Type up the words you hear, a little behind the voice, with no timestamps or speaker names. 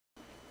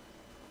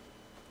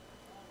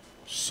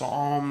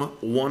Psalm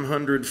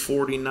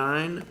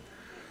 149.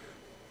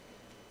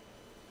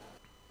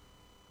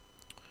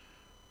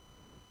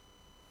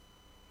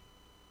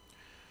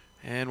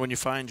 And when you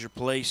find your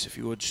place, if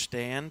you would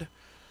stand,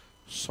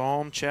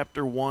 Psalm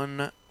chapter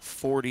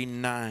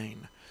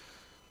 149.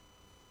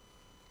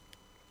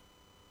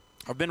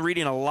 I've been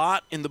reading a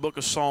lot in the book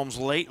of Psalms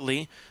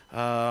lately.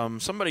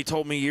 Somebody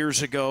told me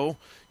years ago,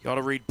 you ought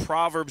to read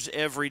Proverbs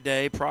every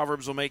day.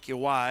 Proverbs will make you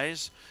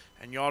wise.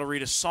 And you ought to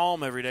read a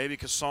psalm every day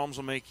because psalms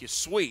will make you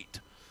sweet.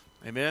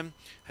 Amen?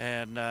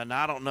 And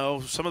now I don't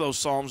know, some of those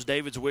psalms,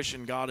 David's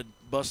wishing God had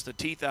bust the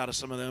teeth out of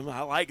some of them.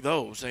 I like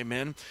those,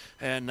 amen?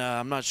 And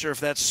I'm not sure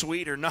if that's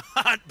sweet or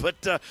not,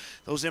 but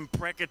those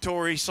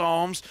imprecatory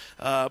psalms.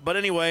 But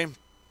anyway,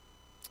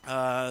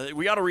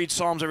 we ought to read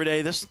psalms every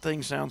day. This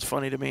thing sounds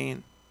funny to me.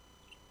 I'm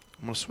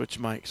going to switch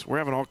mics. We're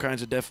having all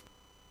kinds of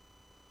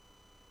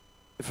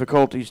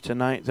difficulties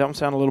tonight. Does that one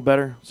sound a little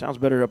better? Sounds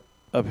better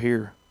up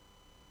here.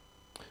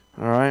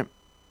 All right.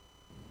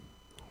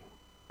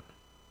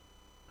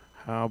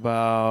 How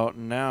about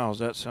now? Does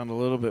that sound a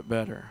little bit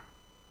better?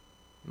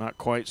 Not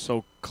quite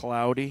so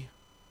cloudy.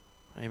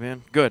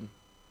 Amen. Good.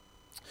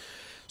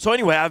 So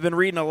anyway, I've been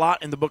reading a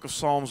lot in the book of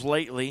Psalms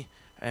lately,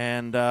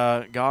 and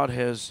God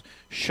has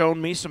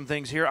shown me some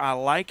things here. I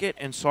like it,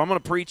 and so I'm going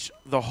to preach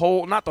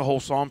not the whole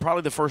psalm,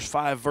 probably the first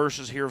 5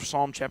 verses here of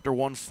Psalm chapter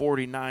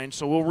 149.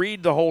 So we'll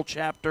read the whole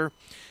chapter,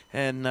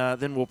 and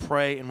then we'll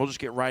pray, and we'll just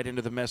get right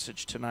into the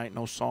message tonight.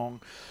 No song.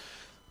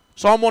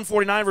 Psalm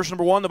 149, verse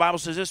number 1, the Bible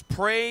says this: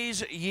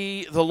 Praise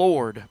ye the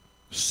Lord.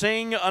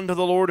 Sing unto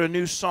the Lord a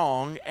new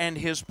song, and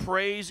his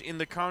praise in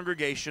the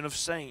congregation of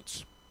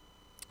saints.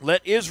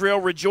 Let Israel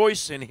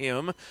rejoice in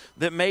him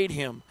that made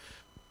him.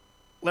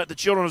 Let the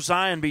children of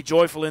Zion be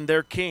joyful in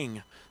their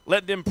king.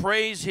 Let them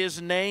praise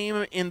his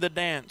name in the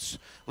dance.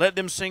 Let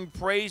them sing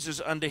praises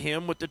unto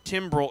him with the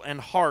timbrel and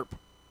harp.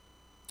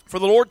 For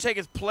the Lord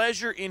taketh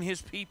pleasure in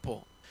his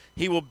people.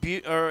 He will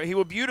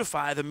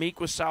beautify the meek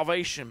with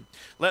salvation.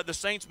 Let the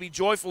saints be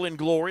joyful in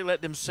glory.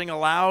 Let them sing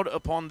aloud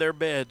upon their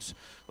beds.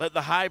 Let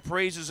the high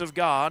praises of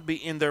God be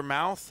in their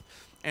mouth,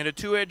 and a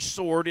two-edged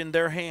sword in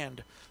their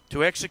hand,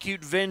 to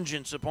execute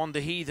vengeance upon the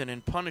heathen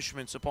and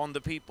punishments upon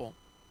the people,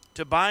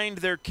 to bind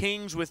their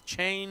kings with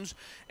chains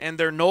and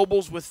their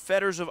nobles with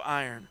fetters of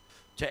iron,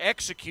 to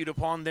execute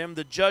upon them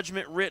the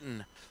judgment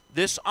written.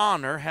 This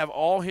honor have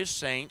all his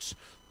saints.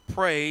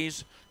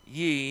 Praise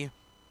ye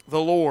the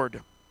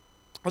Lord.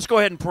 Let's go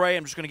ahead and pray.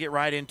 I'm just going to get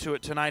right into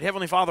it tonight.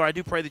 Heavenly Father, I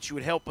do pray that you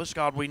would help us.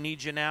 God, we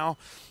need you now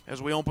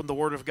as we open the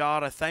Word of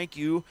God. I thank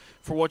you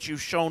for what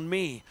you've shown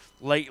me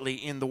lately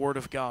in the Word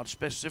of God,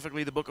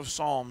 specifically the book of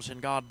Psalms.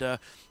 And God,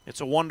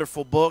 it's a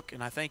wonderful book,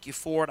 and I thank you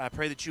for it. I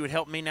pray that you would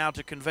help me now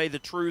to convey the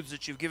truths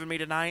that you've given me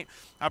tonight.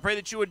 I pray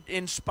that you would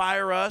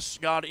inspire us,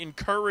 God,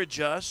 encourage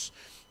us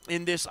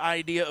in this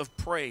idea of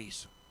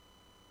praise.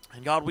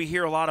 And God, we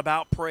hear a lot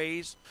about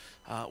praise.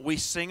 We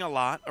sing a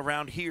lot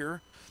around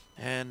here.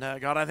 And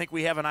God, I think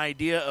we have an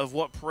idea of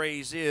what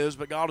praise is.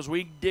 But God, as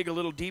we dig a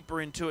little deeper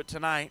into it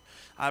tonight,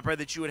 I pray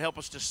that you would help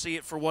us to see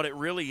it for what it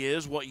really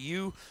is, what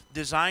you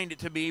designed it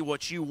to be,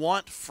 what you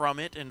want from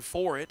it and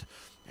for it.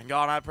 And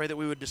God, I pray that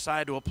we would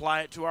decide to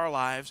apply it to our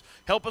lives.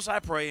 Help us, I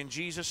pray, in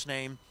Jesus'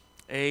 name.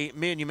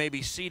 Amen. You may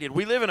be seated.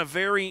 We live in a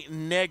very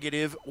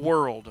negative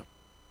world.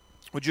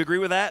 Would you agree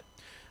with that?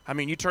 I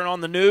mean, you turn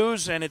on the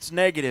news, and it's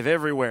negative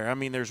everywhere. I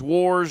mean, there's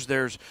wars.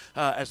 There's,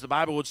 as the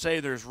Bible would say,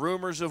 there's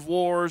rumors of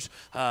wars.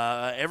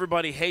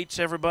 Everybody hates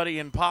everybody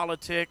in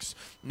politics.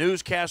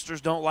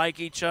 Newscasters don't like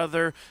each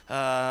other.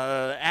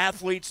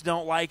 Athletes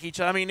don't like each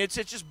other. I mean, it's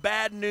just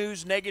bad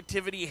news,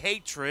 negativity,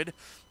 hatred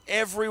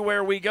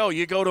everywhere we go.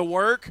 You go to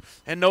work,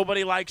 and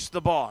nobody likes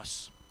the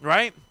boss,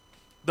 right?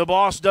 The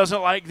boss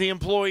doesn't like the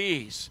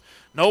employees.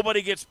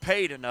 Nobody gets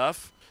paid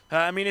enough.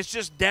 I mean, it's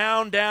just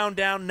down, down,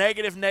 down,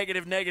 negative,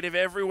 negative, negative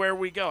everywhere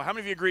we go. How many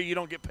of you agree you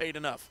don't get paid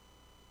enough?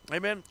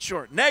 Amen?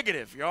 Sure.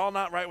 Negative. You're all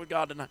not right with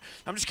God tonight.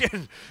 I'm just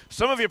kidding.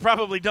 Some of you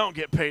probably don't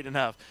get paid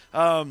enough.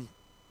 I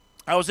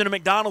was in a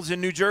McDonald's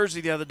in New Jersey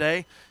the other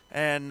day,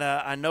 and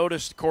I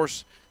noticed, of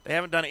course, they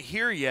haven't done it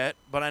here yet,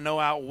 but I know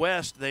out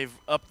west they've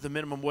upped the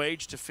minimum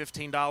wage to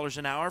 $15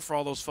 an hour for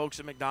all those folks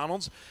at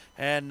McDonald's.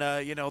 And,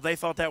 they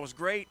thought that was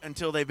great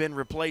until they've been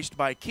replaced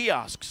by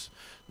kiosks.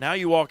 Now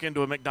you walk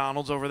into a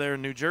McDonald's over there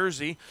in New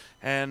Jersey,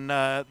 and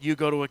you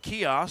go to a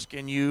kiosk,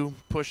 and you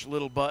push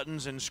little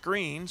buttons and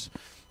screens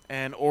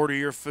and order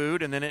your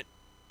food, and then it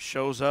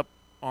shows up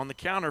on the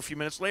counter a few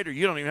minutes later.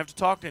 You don't even have to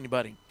talk to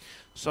anybody.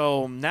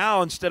 So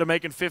now instead of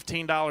making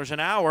 $15 an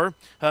hour,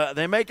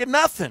 they make it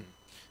nothing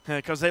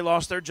because they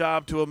lost their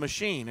job to a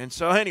machine. And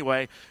so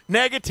anyway,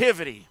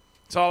 negativity.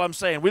 That's all I'm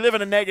saying. We live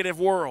in a negative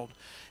world.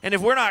 And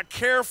if we're not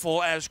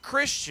careful as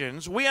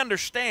Christians, we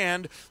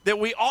understand that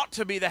we ought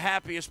to be the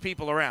happiest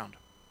people around.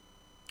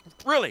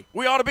 Really,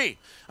 we ought to be.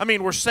 I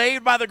mean, we're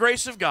saved by the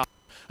grace of God.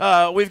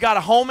 We've got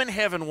a home in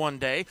heaven one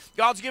day.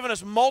 God's given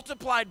us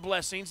multiplied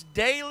blessings.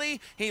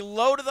 Daily, He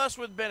loaded us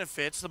with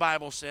benefits, the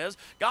Bible says.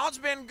 God's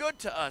been good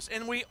to us,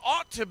 and we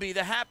ought to be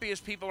the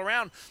happiest people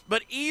around.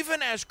 But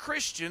even as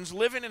Christians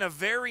living in a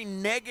very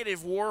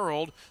negative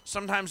world,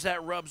 sometimes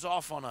that rubs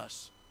off on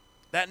us.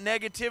 That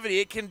negativity,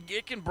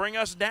 it can bring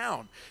us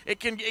down. It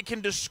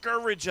can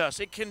discourage us.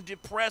 It can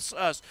depress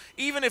us.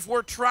 Even if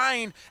we're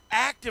trying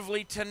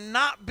actively to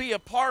not be a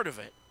part of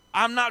it.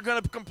 I'm not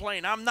going to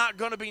complain. I'm not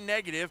going to be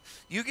negative.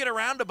 You get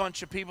around a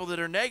bunch of people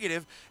that are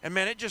negative, and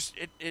man,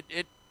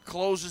 it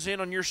closes in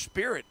on your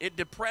spirit. It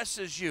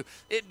depresses you.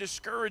 It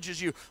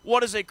discourages you.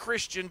 What is a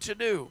Christian to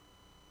do?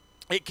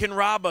 It can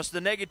rob us, the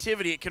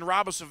negativity, it can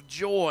rob us of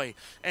joy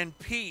and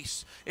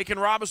peace. It can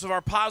rob us of our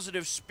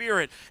positive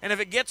spirit. And if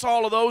it gets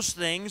all of those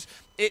things,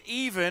 it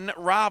even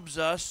robs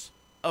us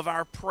of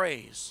our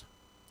praise.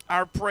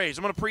 Our praise.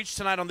 I'm going to preach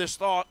tonight on this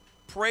thought.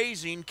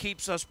 Praising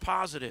keeps us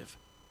positive.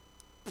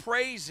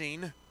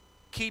 Praising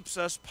keeps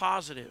us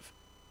positive.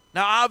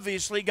 Now,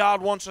 obviously,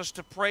 God wants us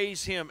to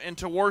praise Him and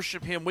to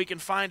worship Him. We can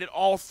find it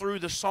all through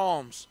the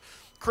Psalms.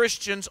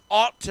 Christians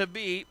ought to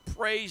be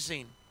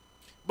praising.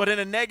 But in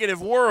a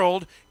negative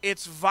world,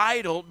 it's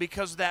vital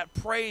because that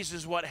praise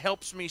is what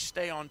helps me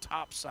stay on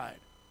top side.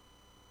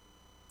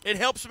 It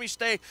helps me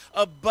stay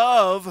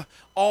above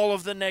all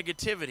of the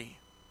negativity.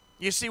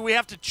 You see, we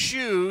have to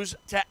choose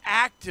to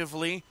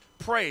actively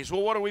praise.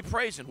 Well, what are we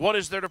praising? What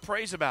is there to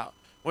praise about?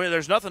 Well,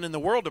 there's nothing in the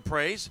world to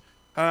praise.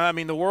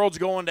 The world's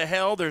going to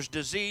hell. There's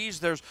disease.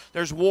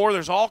 There's war.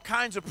 There's all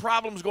kinds of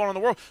problems going on in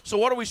the world. So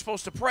what are we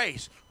supposed to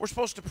praise? We're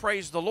supposed to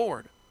praise the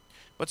Lord.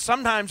 But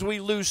sometimes we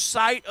lose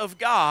sight of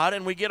God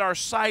and we get our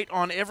sight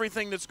on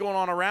everything that's going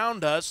on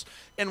around us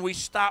and we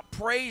stop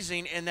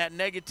praising and that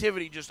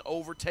negativity just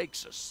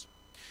overtakes us.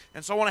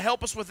 And so I want to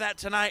help us with that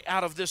tonight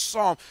out of this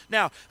psalm.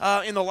 Now,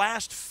 in the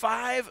last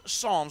 5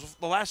 psalms,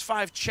 the last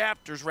 5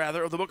 chapters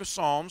rather of the book of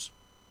Psalms,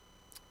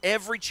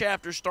 every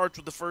chapter starts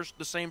with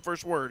the same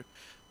first word,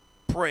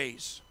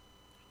 praise.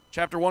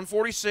 Chapter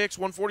 146,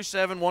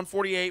 147,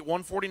 148,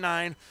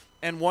 149,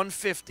 and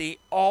 150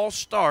 all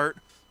start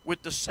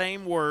with the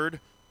same word,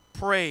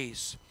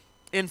 praise.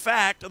 In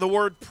fact, the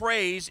word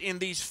praise in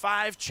these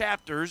 5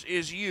 chapters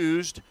is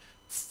used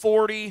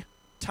 40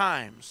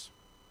 times.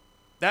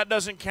 That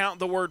doesn't count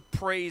the word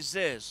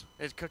praises.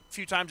 A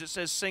few times it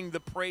says sing the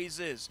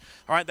praises.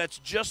 All right, that's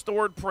just the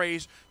word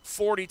praise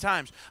 40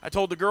 times. I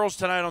told the girls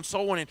tonight on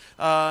Soul Winning,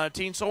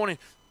 Teen Soul Winning,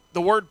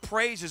 the word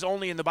praise is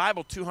only in the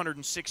Bible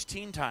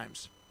 216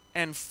 times.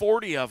 And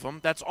 40 of them,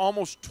 that's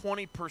almost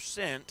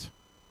 20%,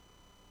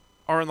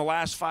 are in the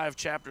last 5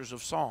 chapters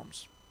of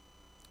Psalms.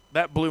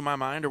 That blew my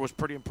mind, or was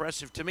pretty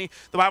impressive to me.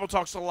 The Bible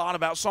talks a lot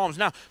about Psalms.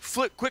 Now,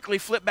 quickly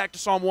flip back to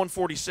Psalm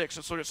 146.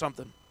 Let's look at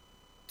something.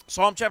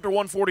 Psalm chapter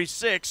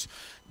 146,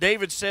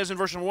 David says in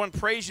verse number 1,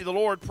 praise the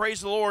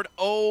Lord,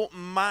 O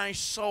my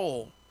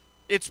soul.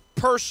 It's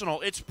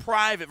personal, it's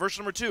private. Verse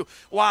number 2,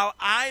 while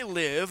I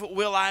live,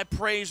 will I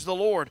praise the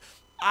Lord.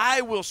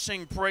 I will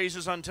sing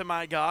praises unto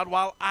my God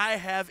while I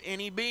have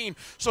any being.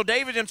 So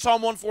David in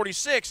Psalm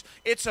 146,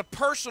 it's a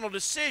personal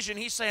decision.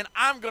 He's saying,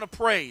 I'm going to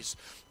praise.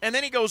 And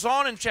then he goes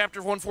on in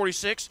chapter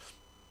 146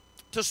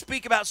 to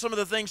speak about some of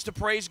the things to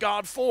praise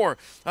God for.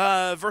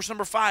 Verse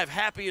number 5,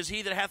 happy is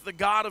he that hath the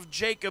God of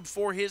Jacob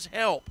for his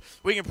help.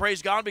 We can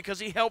praise God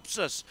because he helps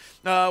us,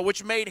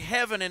 which made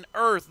heaven and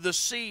earth, the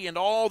sea, and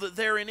all that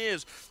therein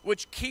is,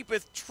 which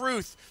keepeth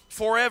truth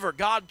forever.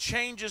 God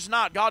changes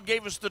not. God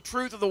gave us the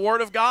truth of the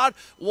Word of God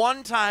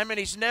one time, and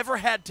he's never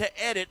had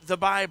to edit the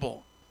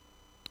Bible.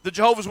 The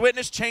Jehovah's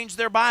Witness changed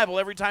their Bible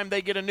every time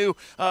they get a new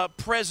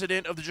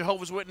president of the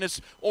Jehovah's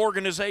Witness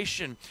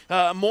organization.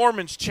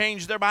 Mormons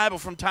change their Bible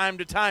from time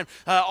to time.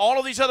 All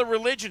of these other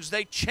religions,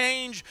 they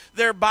change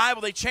their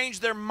Bible. They change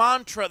their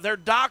mantra, their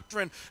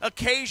doctrine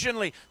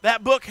occasionally.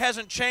 That book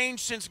hasn't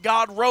changed since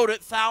God wrote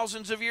it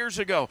thousands of years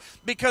ago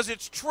because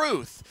it's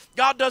truth.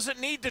 God doesn't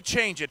need to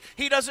change it.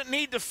 He doesn't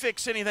need to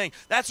fix anything.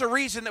 That's a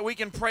reason that we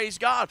can praise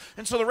God.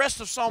 And so the rest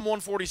of Psalm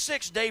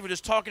 146, David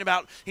is talking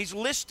about, he's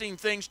listing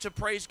things to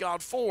praise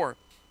God for.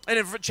 And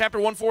in chapter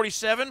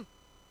 147,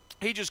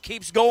 he just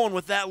keeps going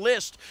with that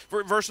list.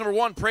 Verse number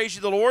 1, praise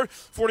ye the Lord,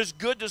 for it is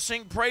good to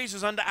sing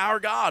praises unto our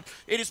God.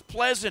 It is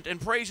pleasant, and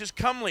praise is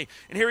comely.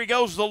 And here he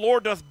goes, the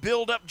Lord doth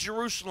build up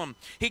Jerusalem.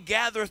 He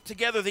gathereth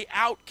together the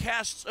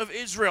outcasts of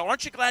Israel.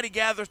 Aren't you glad he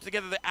gathereth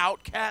together the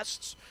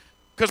outcasts?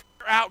 Because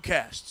we're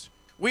outcasts.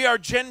 We are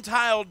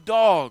Gentile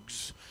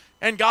dogs.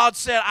 And God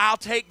said, I'll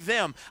take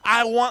them.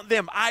 I want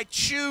them. I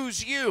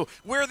choose you.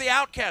 We're the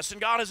outcasts, and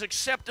God has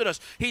accepted us.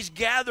 He's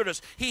gathered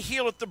us. He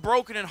healeth the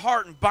broken in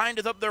heart and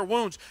bindeth up their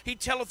wounds. He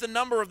telleth the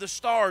number of the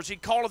stars. He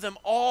calleth them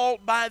all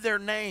by their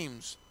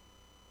names.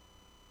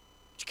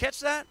 Did you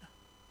catch that?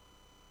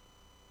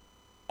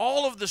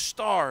 All of the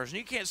stars. And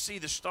you can't see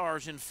the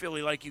stars in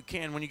Philly like you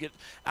can when you get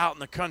out in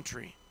the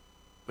country.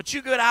 But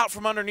you get out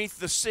from underneath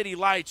the city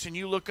lights and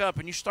you look up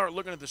and you start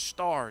looking at the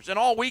stars. And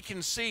all we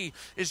can see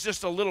is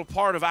just a little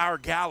part of our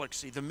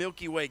galaxy, the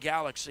Milky Way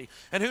galaxy.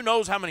 And who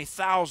knows how many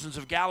thousands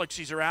of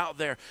galaxies are out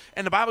there.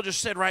 And the Bible just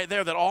said right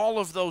there that all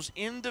of those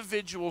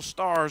individual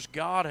stars,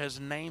 God has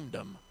named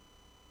them.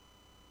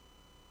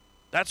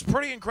 That's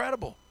pretty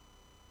incredible.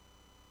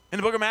 In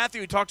the book of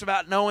Matthew, he talks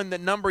about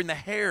numbering the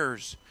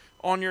hairs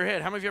on your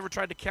head. How many of you ever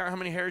tried to count how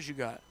many hairs you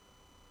got?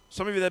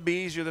 Some of you, that'd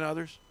be easier than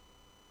others.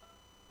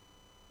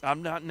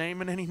 I'm not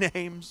naming any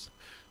names.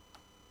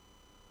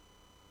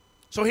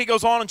 So he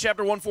goes on in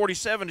chapter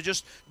 147 to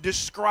just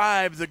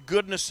describe the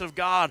goodness of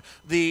God,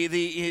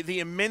 the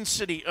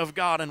immensity of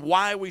God, and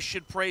why we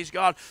should praise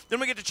God. Then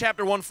we get to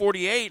chapter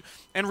 148,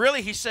 and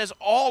really he says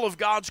all of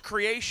God's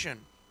creation.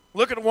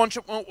 Look at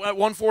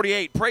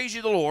 148. Praise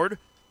ye the Lord.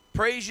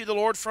 Praise ye the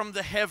Lord from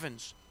the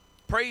heavens.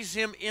 Praise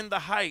him in the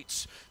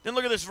heights. Then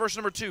look at this, verse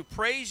number 2.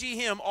 Praise ye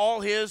him, all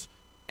his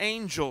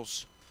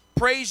angels.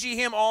 Praise ye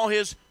him, all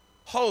his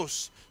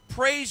hosts.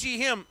 Praise ye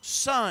him,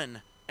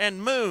 sun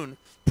and moon.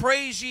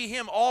 Praise ye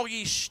him, all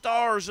ye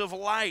stars of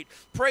light.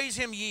 Praise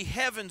him, ye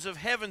heavens of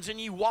heavens,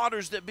 and ye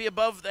waters that be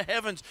above the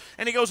heavens.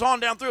 And he goes on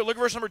down through it. Look at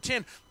verse number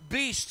 10.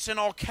 Beasts and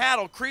all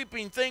cattle,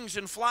 creeping things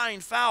and flying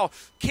fowl,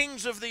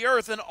 kings of the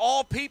earth and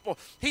all people.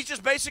 He's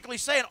just basically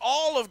saying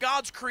all of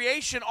God's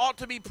creation ought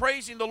to be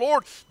praising the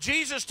Lord.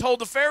 Jesus told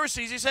the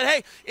Pharisees, he said,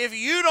 hey, if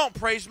you don't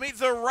praise me,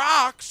 the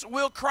rocks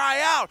will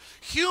cry out.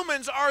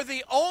 Humans are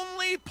the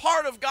only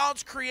part of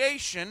God's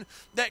creation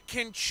that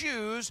can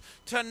choose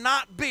to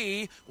not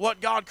be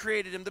what God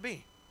created him to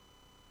be.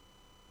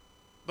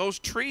 Those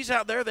trees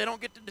out there, they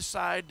don't get to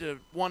decide to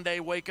one day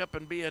wake up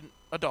and be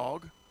a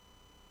dog.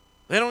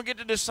 They don't get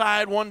to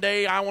decide one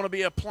day I want to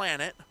be a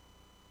planet.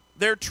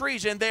 They're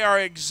trees, and they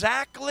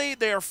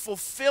are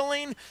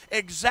fulfilling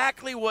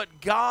exactly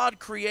what God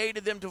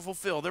created them to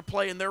fulfill. They're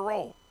playing their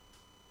role.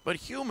 But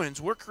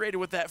humans, we're created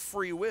with that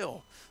free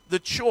will, the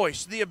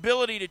choice, the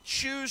ability to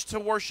choose to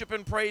worship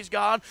and praise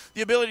God,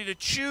 the ability to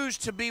choose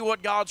to be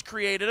what God's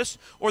created us,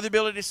 or the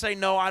ability to say,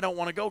 no, I don't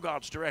want to go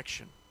God's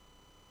direction.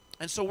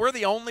 And so we're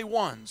the only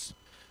ones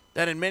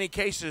that in many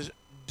cases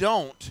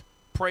don't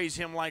praise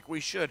him like we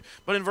should.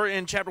 But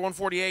in chapter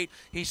 148,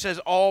 he says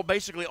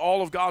basically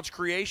all of God's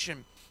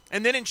creation.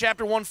 And then in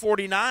chapter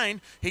 149,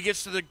 he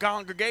gets to the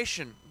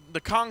congregation. The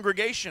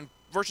congregation,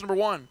 verse number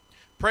 1,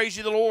 praise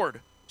ye the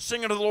Lord.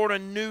 Sing unto the Lord a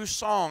new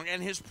song,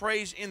 and his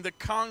praise in the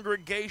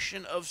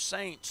congregation of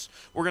saints.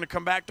 We're going to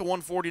come back to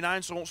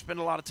 149, so I won't spend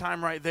a lot of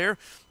time right there.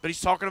 But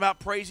he's talking about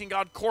praising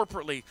God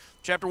corporately.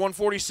 Chapter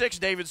 146,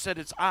 David said,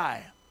 it's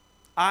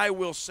I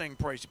will sing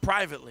praise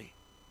privately.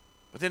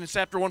 But then in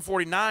chapter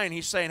 149,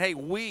 he's saying, hey,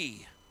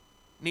 we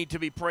need to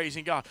be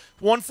praising God.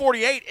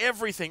 148,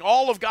 everything,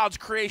 all of God's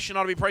creation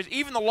ought to be praised.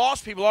 Even the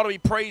lost people ought to be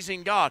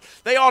praising God.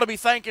 They ought to be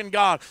thanking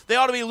God. They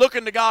ought to be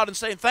looking to God and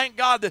saying, thank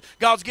God that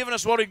God's given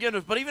us what he's given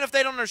us. But even if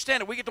they don't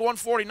understand it, we get to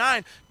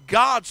 149,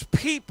 God's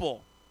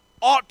people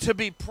ought to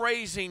be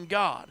praising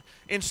God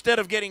instead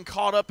of getting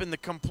caught up in the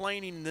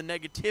complaining and the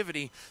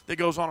negativity that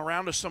goes on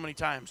around us so many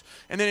times.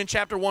 And then in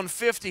chapter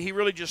 150, he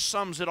really just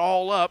sums it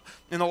all up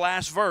in the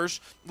last verse.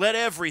 Let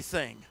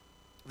everything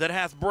that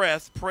hath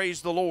breath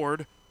praise the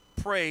Lord.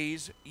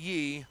 Praise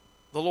ye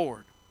the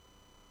Lord.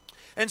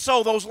 And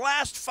so those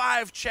last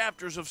 5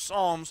 chapters of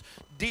Psalms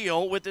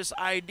deal with this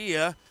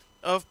idea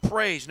of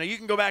praise. Now you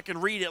can go back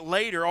and read it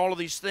later, all of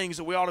these things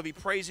that we ought to be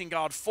praising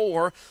God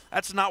for.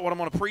 That's not what I'm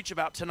going to preach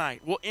about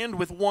tonight. We'll end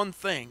with one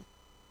thing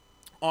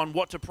on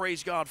what to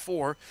praise God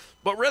for.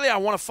 But really I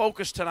want to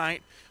focus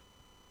tonight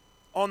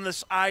on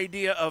this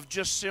idea of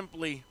just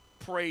simply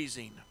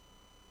praising.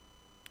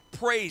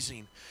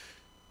 Praising.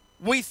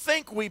 We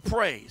think we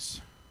praise.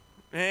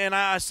 And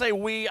I say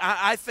we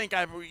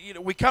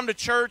come to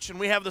church and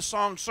we have the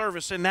song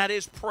service, and that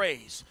is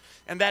praise,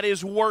 and that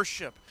is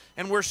worship,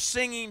 and we're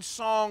singing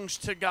songs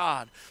to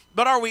God.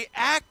 But are we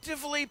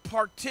actively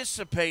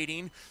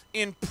participating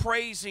in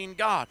praising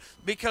God?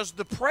 Because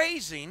the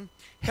praising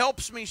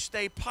helps me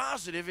stay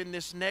positive in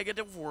this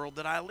negative world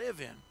that I live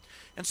in.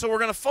 And so we're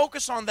going to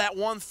focus on that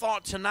one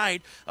thought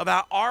tonight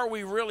about are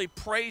we really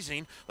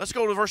praising. Let's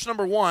go to verse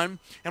number 1,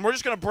 and we're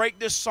just going to break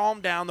this psalm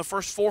down, the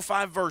first 4 or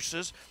 5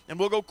 verses, and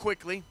we'll go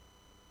quickly.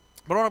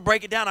 But I want to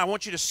break it down. I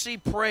want you to see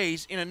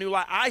praise in a new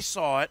light. I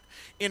saw it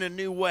in a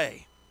new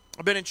way.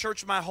 I've been in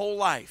church my whole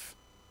life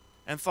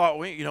and thought,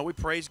 we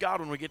praise God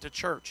when we get to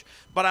church.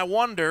 But I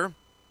wonder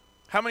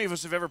how many of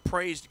us have ever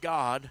praised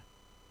God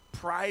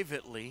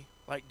privately,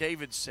 like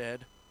David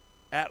said,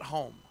 at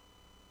home.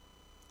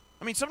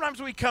 I mean,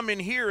 sometimes we come in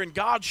here and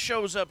God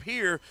shows up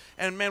here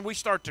and, man, we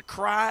start to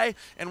cry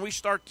and we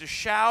start to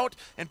shout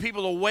and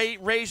people will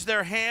raise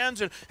their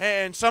hands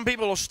and some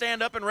people will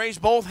stand up and raise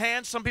both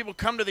hands. Some people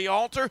come to the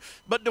altar.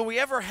 But do we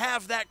ever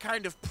have that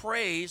kind of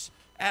praise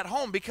at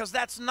home? Because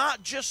that's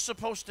not just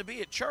supposed to be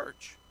at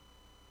church.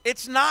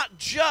 It's not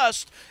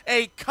just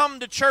a come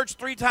to church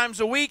 3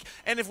 times a week,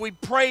 and if we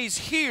praise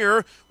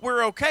here,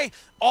 we're okay.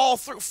 All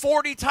through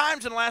 40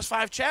 times in the last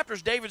 5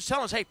 chapters, David's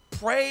telling us, hey,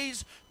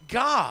 praise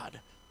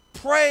God.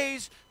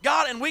 praise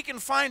God. And we can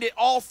find it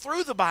all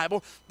through the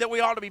Bible that we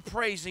ought to be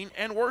praising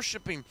and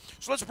worshiping.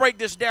 So let's break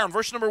this down.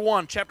 Verse number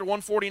 1, chapter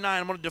 149.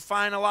 I'm going to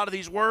define a lot of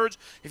these words.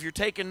 If you're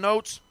taking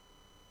notes,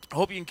 I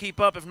hope you can keep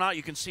up. If not,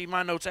 you can see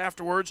my notes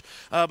afterwards.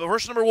 But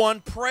verse number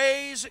 1,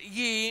 praise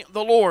ye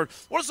the Lord.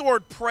 What does the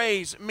word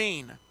praise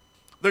mean?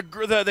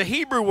 The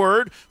Hebrew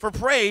word for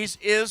praise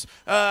is,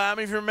 I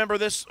mean, if you remember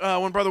this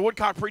when Brother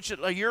Woodcock preached it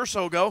a year or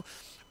so ago,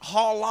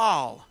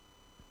 halal.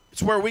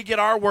 It's where we get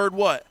our word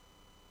what?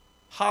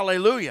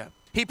 Hallelujah.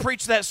 He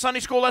preached that Sunday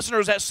school lesson, or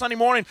was that Sunday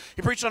morning?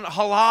 He preached on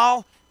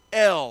halal,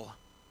 El.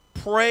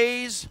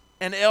 Praise,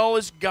 and El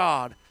is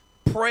God.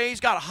 Praise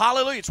God.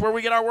 Hallelujah. It's where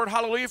we get our word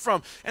hallelujah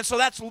from. And so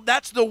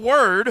that's the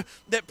word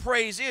that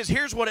praise is.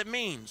 Here's what it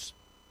means.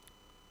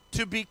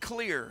 To be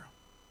clear.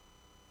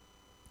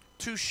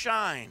 To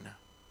shine.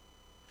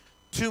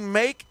 To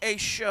make a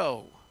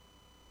show.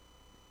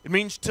 It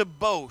means to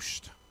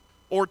boast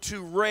or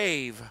to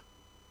rave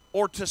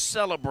or to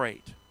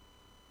celebrate.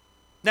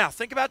 Now,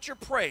 think about your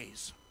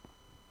praise.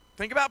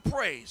 Think about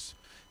praise.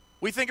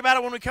 We think about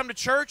it when we come to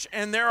church,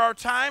 and there are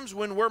times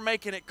when we're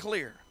making it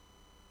clear.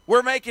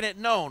 We're making it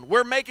known.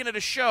 We're making it a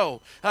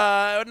show.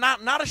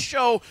 Not a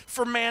show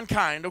for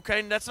mankind,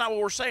 okay? That's not what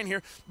we're saying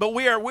here. But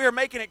we are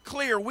making it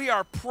clear. We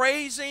are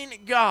praising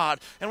God.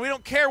 And we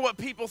don't care what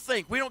people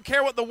think. We don't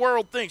care what the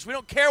world thinks. We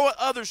don't care what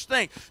others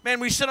think. Man,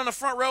 we sit on the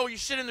front row, you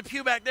sit in the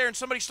pew back there, and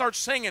somebody starts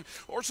singing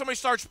or somebody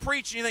starts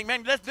preaching. You think,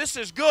 man, this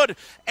is good.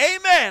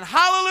 Amen.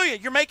 Hallelujah.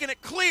 You're making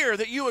it clear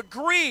that you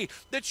agree,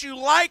 that you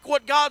like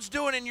what God's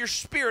doing in your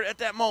spirit at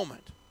that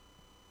moment.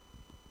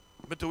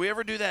 But do we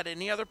ever do that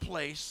any other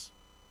place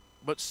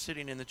but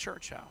sitting in the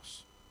church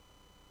house?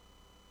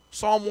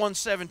 Psalm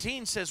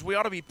 117 says we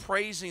ought to be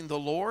praising the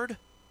Lord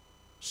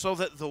so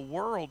that the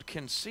world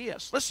can see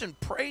us. Listen,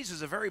 praise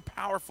is a very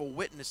powerful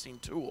witnessing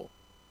tool.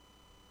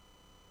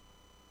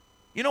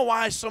 You know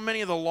why so many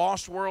of the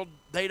lost world,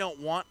 they don't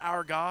want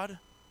our God?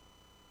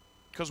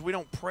 Because we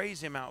don't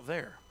praise Him out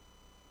there.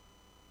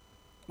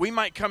 We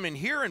might come in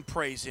here and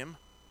praise Him,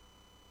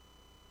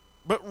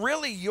 but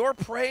really your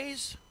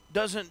praise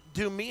doesn't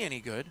do me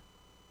any good.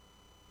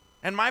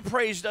 And my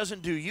praise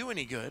doesn't do you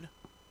any good.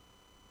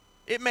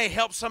 It may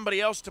help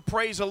somebody else to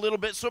praise a little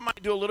bit, so it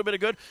might do a little bit of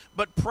good.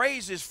 But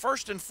praise is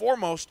first and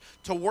foremost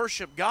to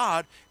worship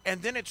God,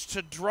 and then it's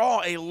to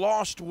draw a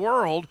lost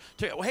world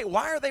to, hey,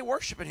 why are they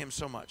worshiping Him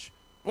so much?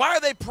 Why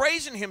are they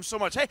praising Him so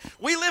much? Hey,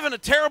 we live in a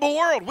terrible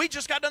world. We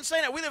just got done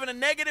saying that. We live in a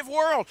negative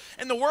world,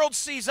 and the world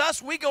sees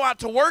us. We go out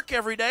to work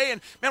every day,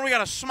 and, man, we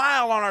got a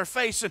smile on our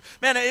face. And,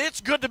 man,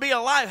 it's good to be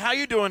alive. How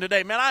you doing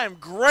today? Man, I am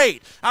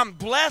great. I'm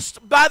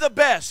blessed by the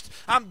best.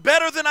 I'm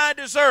better than I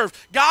deserve.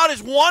 God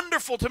is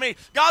wonderful to me.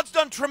 God's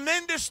done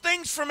tremendous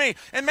things for me.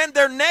 And, man,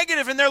 they're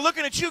negative, and they're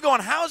looking at you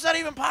going, how is that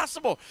even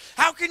possible?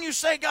 How can you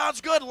say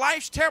God's good?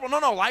 Life's terrible.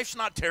 No, life's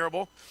not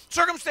terrible.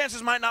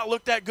 Circumstances might not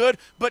look that good,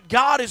 but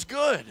God is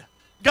good.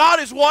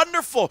 God is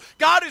wonderful.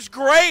 God is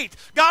great.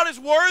 God is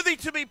worthy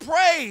to be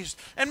praised.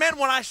 And man,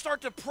 when I start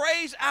to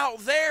praise out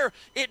there,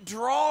 it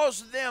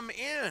draws them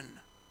in.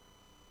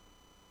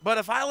 But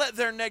if I let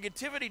their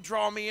negativity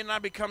draw me in and I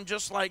become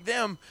just like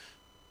them,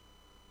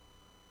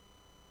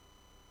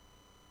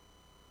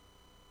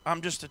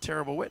 I'm just a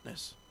terrible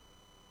witness.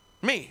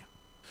 Me.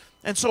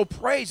 And so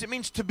praise, it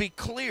means to be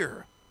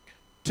clear.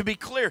 To be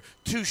clear.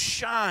 To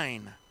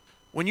shine.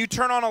 When you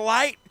turn on a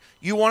light,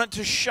 you want it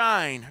to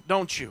shine,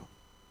 don't you?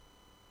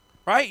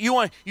 Right?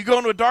 You go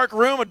into a dark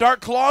room, a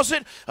dark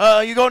closet,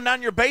 you go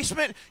down your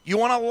basement, you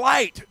want a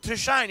light to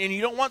shine. And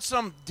you don't want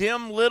some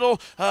dim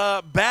little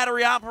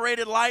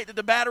battery-operated light that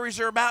the batteries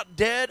are about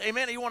dead.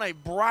 Amen? You want a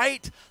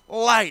bright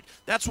light.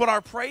 That's what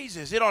our praise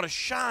is. It ought to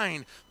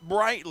shine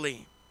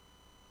brightly.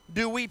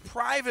 Do we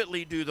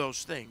privately do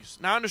those things?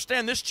 Now,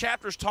 understand this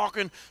chapter is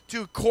talking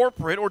to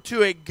corporate or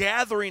to a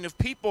gathering of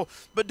people,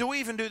 but do we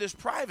even do this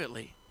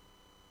privately?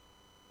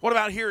 What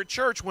about here at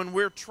church when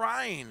we're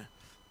trying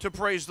to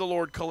praise the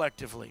Lord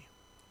collectively?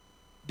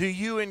 Do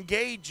you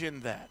engage in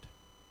that?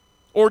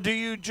 Or do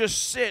you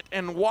just sit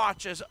and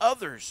watch as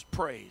others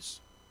praise?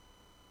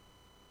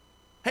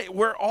 Hey,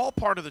 we're all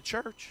part of the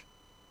church.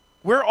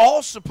 We're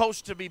all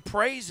supposed to be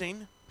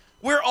praising.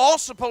 We're all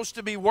supposed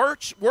to be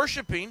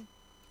worshiping.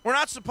 We're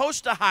not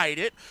supposed to hide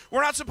it.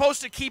 We're not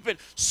supposed to keep it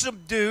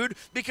subdued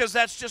because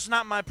that's just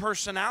not my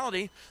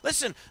personality.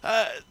 Listen,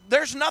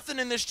 there's nothing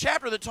in this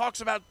chapter that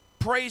talks about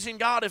praising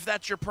God if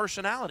that's your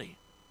personality.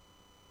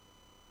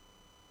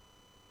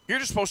 You're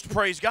just supposed to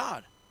praise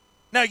God.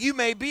 Now, you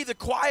may be the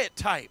quiet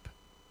type,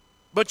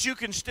 but you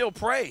can still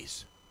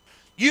praise.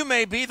 You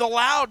may be the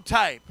loud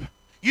type.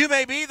 You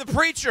may be the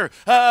preacher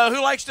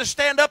who likes to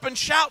stand up and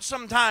shout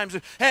sometimes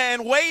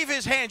and wave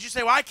his hands. You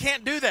say, well, I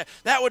can't do that.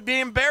 That would be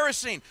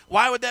embarrassing.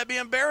 Why would that be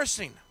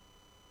embarrassing?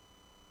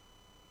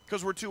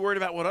 Because we're too worried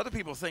about what other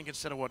people think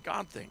instead of what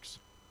God thinks.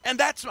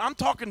 And I'm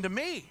talking to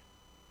me.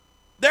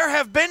 There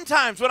have been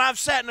times when I've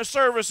sat in a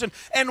service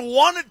and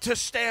wanted to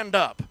stand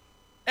up.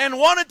 And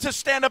wanted to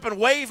stand up and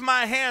wave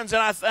my hands,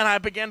 and I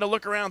began to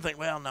look around and think,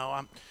 well,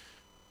 no,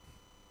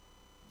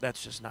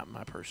 that's just not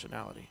my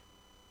personality.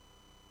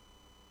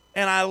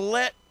 And I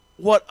let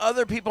what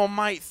other people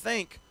might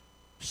think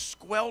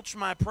squelch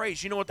my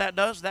praise. You know what that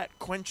does? That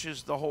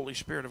quenches the Holy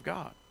Spirit of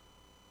God.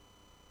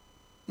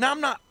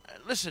 Now,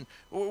 listen,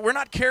 we're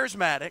not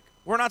charismatic.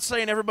 We're not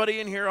saying everybody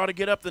in here ought to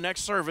get up the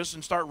next service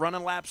and start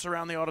running laps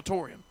around the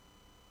auditorium.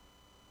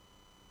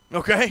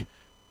 Okay?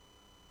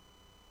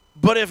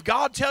 But if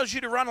God tells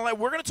you to run a lap,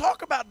 we're going to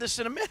talk about this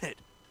in a minute.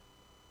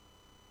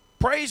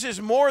 Praise is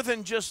more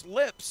than just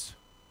lips.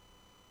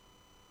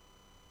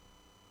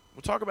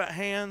 We'll talk about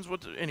hands.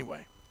 Anyway,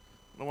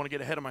 I don't want to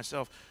get ahead of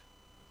myself.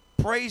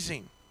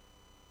 Praising.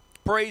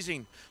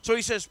 So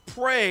he says,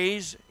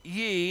 praise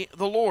ye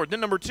the Lord.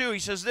 Then number 2, he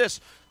says this,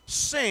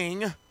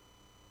 sing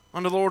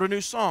unto the Lord a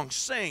new song.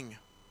 Sing.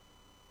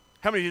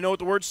 How many of you know what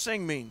the word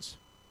sing means?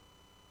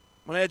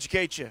 I'm going to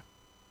educate you.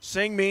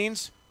 Sing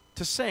means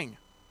to sing.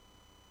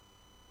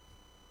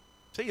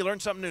 See, you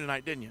learned something new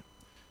tonight, didn't you?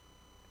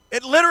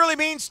 It literally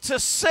means to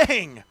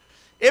sing.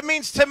 It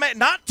means to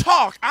not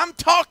talk. I'm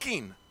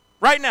talking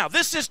right now.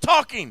 This is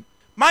talking.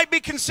 Might be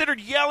considered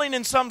yelling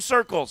in some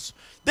circles.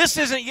 This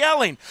isn't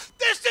yelling.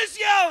 This is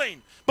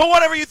yelling. But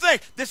whatever you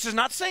think, this is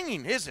not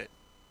singing, is it?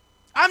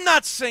 I'm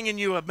not singing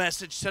you a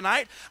message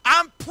tonight.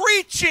 I'm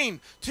preaching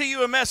to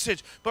you a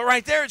message. But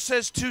right there it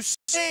says to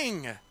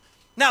sing.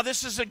 Now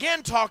this is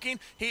again talking.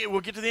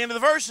 We'll get to the end of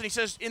the verse and he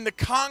says, in the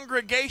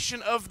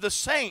congregation of the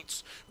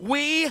saints.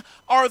 We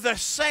are the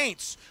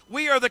saints.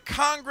 We are the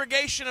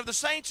congregation of the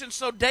saints. And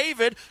so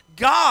David,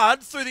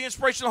 God, through the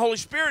inspiration of the Holy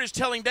Spirit, is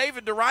telling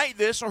David to write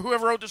this, or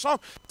whoever wrote this song,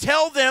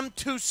 tell them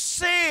to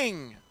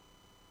sing.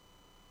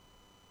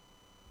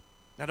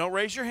 Now don't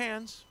raise your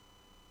hands.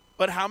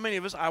 But how many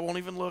of us, I won't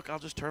even look, I'll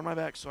just turn my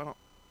back so I don't.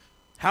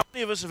 How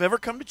many of us have ever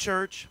come to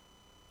church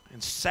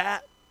and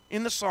sat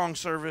in the song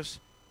service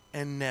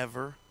and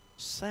never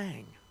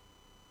sang?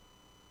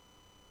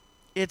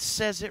 It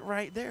says it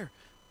right there.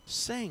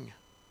 Sing.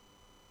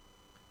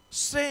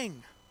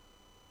 Sing.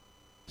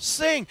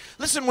 Sing.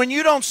 Listen, when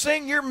you don't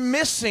sing, you're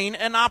missing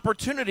an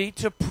opportunity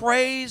to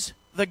praise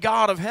the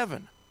God of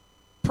heaven.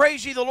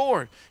 Praise ye the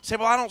Lord. You say,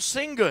 well, I don't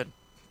sing good.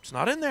 It's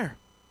not in there.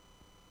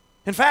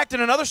 In fact, in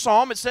another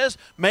psalm, it says,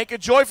 make a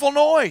joyful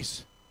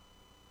noise.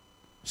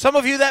 Some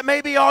of you, that may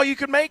be all you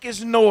can make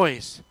is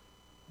noise.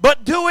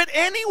 But do it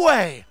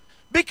anyway,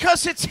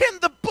 because it's in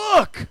the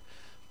book.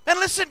 And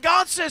listen,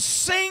 God says,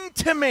 sing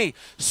to me.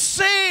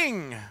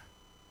 Sing.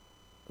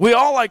 We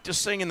all like to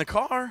sing in the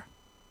car.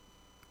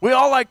 We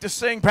all like to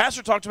sing.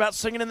 Pastor talked about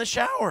singing in the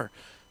shower.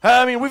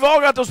 I mean, we've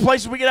all got those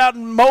places we get out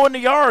and mow in the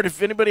yard.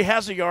 If anybody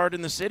has a yard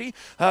in the city,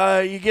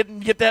 you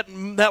get that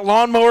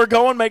lawnmower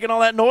going, making all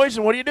that noise,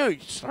 and what do? You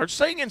start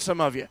singing,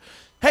 some of you.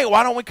 Hey,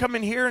 why don't we come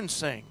in here and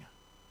sing?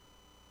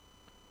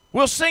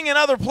 We'll sing in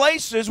other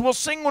places. We'll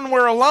sing when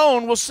we're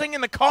alone. We'll sing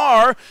in the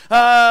car.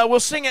 We'll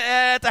sing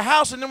at the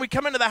house, and then we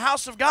come into the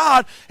house of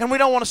God, and we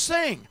don't want to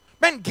sing.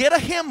 Man, get a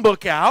hymn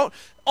book out,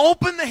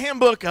 open the hymn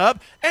book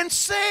up, and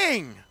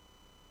sing.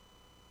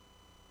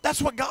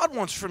 That's what God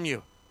wants from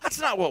you. That's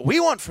not what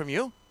we want from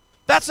you.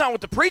 That's not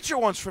what the preacher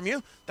wants from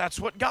you. That's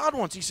what God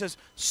wants. He says,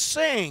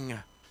 sing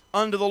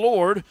unto the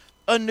Lord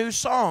a new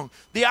song.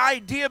 The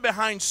idea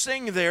behind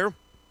sing there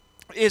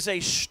is a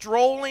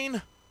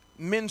strolling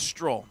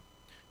minstrel.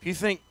 If you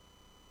think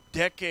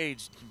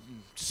decades,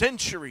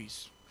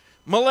 centuries,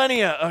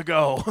 millennia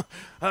ago,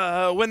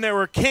 when there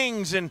were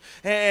kings and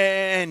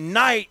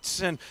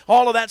knights and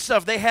all of that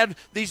stuff, they had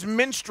these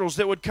minstrels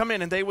that would come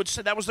in and they would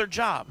say that was their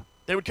job.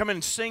 They would come in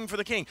and sing for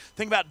the king.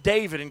 Think about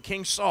David and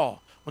King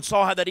Saul. When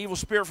Saul had that evil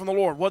spirit from the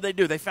Lord, what did they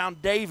do? They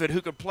found David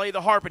who could play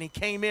the harp, and he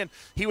came in.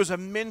 He was a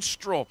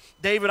minstrel.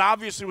 David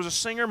obviously was a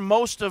singer.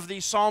 Most of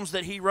these psalms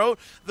that he wrote,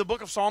 the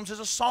book of Psalms is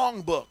a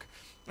song book.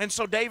 And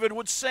so David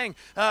would sing,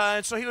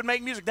 and so he would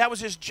make music. That was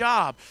his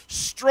job.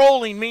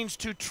 Strolling means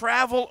to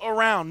travel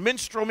around.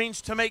 Minstrel means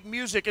to make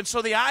music. And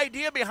so the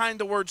idea behind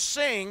the word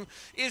sing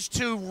is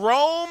to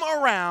roam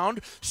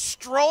around,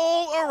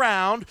 stroll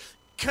around,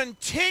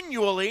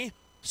 continually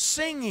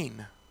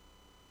singing.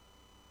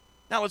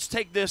 Now let's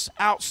take this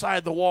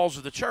outside the walls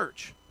of the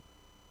church.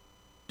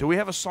 Do we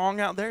have a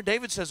song out there?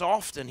 David says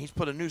often he's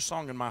put a new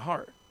song in my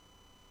heart.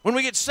 When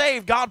we get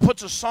saved, God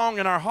puts a song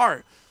in our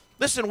heart.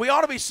 Listen, we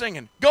ought to be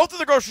singing. Go to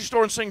the grocery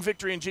store and sing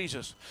Victory in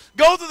Jesus.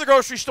 Go to the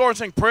grocery store and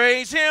sing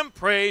praise him,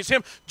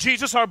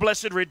 Jesus our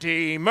blessed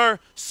Redeemer.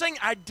 Sing,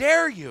 I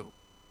dare you.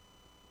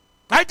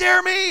 I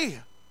dare me.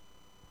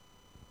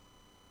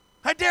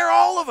 I dare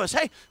all of us.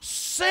 Hey,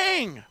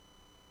 sing.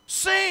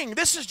 Sing.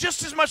 This is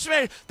just as much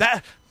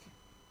that.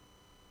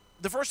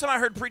 The first time I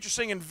heard preachers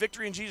singing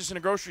Victory in Jesus in a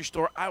grocery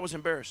store, I was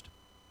embarrassed.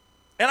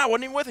 And I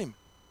wasn't even with him.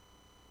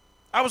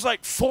 I was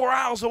like 4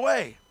 aisles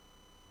away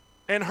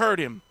and heard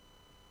him.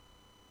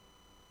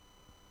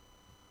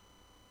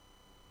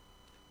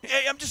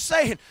 I'm just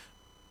saying,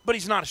 but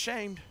he's not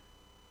ashamed.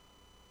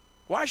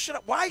 Why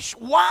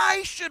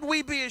should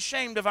we be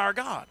ashamed of our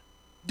God?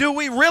 Do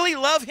we really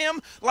love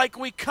him like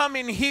we come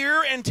in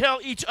here and tell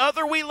each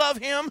other we love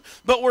him,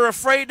 but we're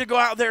afraid to go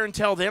out there and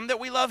tell them that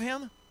we love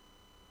him?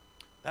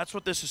 That's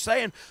what this is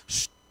saying.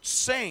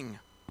 Sing.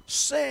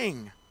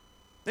 Sing.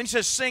 Then he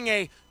says, sing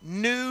a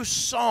new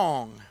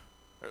song.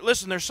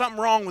 Listen, there's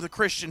something wrong with a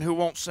Christian who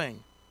won't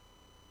sing.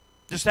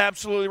 Just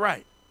absolutely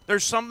right.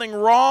 There's something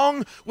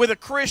wrong with a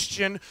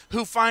Christian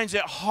who finds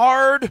it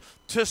hard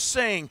to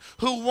sing,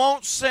 who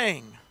won't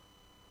sing.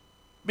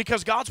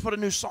 Because God's put a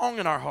new song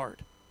in our heart.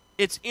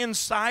 It's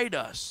inside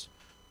us.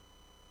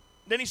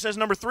 Then he says,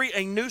 number 3,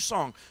 a new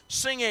song.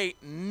 Sing a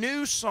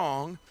new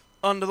song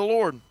unto the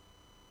Lord.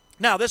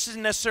 Now, this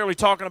isn't necessarily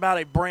talking about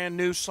a brand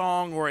new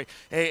song or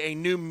a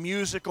new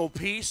musical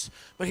piece,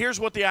 but here's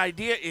what the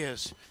idea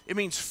is. It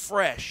means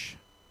fresh.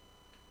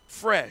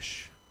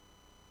 Fresh.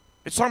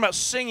 It's talking about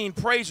singing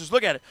praises.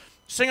 Look at it.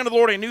 Sing unto the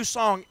Lord a new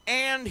song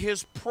and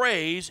his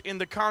praise in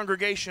the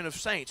congregation of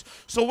saints.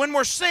 So when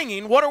we're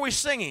singing, what are we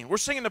singing? We're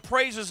singing the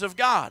praises of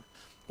God.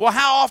 Well,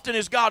 how often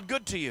is God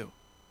good to you?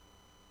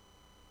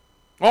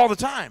 All the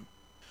time.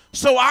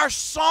 So our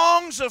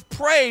songs of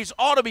praise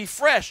ought to be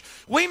fresh.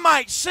 We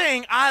might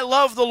sing, I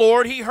love the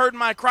Lord, he heard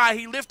my cry,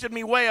 he lifted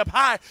me way up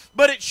high,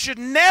 but it should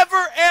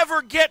never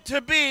ever get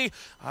to be,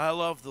 I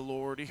love the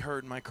Lord, he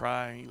heard my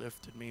cry, he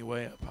lifted me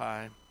way up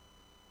high.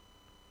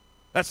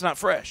 That's not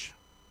fresh.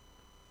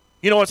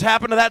 You know what's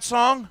happened to that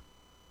song?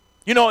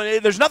 You know,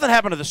 there's nothing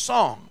happened to the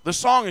song. The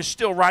song is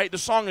still right, the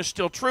song is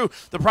still true.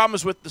 The problem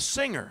is with the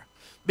singer.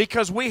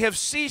 Because we have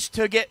ceased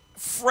to get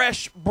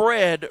fresh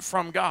bread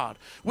from God.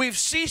 We've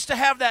ceased to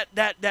have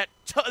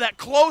that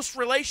close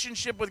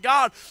relationship with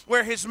God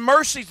where his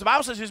mercies, the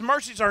Bible says his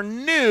mercies are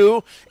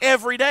new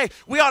every day.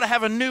 We ought to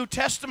have a new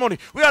testimony.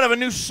 We ought to have a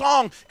new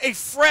song, a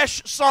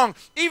fresh song.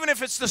 Even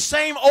if it's the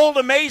same old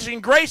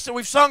amazing grace that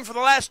we've sung for the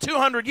last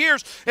 200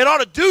 years, it ought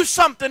to do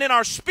something in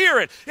our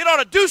spirit. It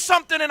ought to do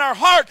something in our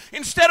heart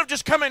instead of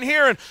just coming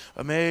here and,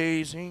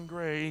 amazing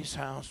grace,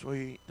 how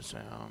sweet the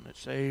sound that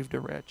saved a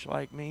wretch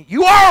like me.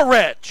 You are a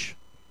wretch.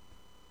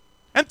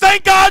 And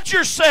thank God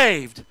you're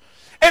saved.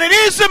 And it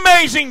is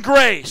amazing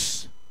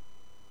grace.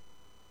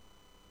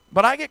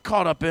 But I get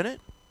caught up in it.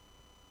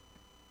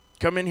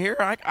 Come in here,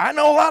 I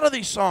know a lot of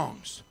these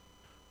songs.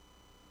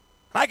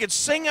 I could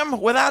sing them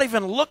without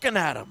even looking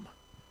at them.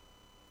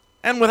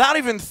 And without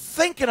even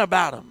thinking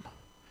about them.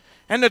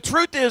 And the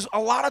truth is, a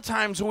lot of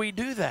times we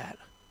do that.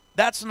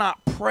 That's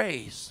not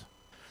praise.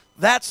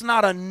 That's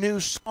not a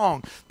new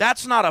song.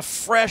 That's not a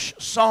fresh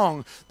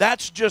song.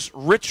 That's just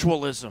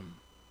ritualism.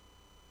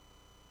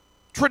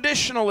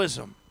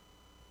 Traditionalism.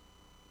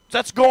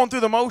 That's going through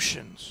the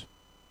motions.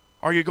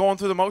 Are you going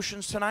through the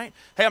motions tonight?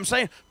 Hey, I'm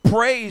saying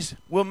praise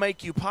will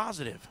make you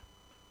positive.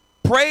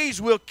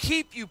 Praise will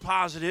keep you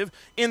positive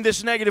in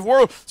this negative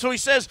world. So he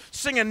says,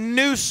 sing a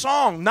new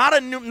song.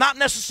 Not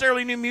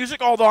necessarily new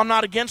music, although I'm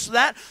not against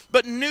that,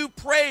 but new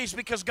praise,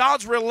 because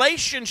God's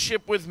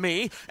relationship with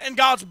me and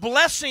God's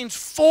blessings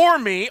for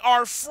me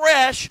are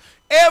fresh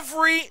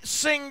every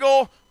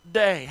single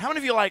day. How many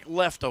of you like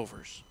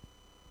leftovers?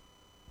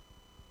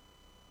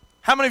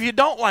 How many of you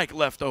don't like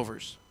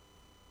leftovers?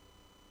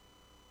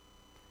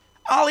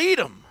 I'll eat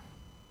them.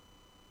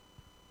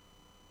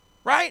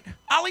 Right?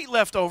 I'll eat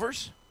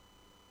leftovers.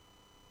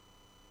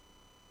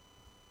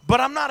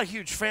 But I'm not a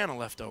huge fan of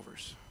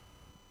leftovers.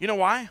 You know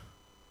why?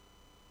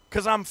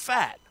 Because I'm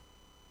fat.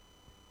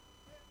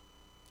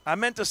 I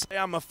meant to say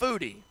I'm a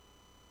foodie.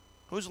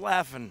 Who's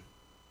laughing?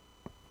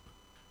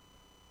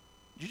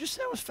 Did you just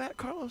say I was fat,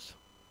 Carlos?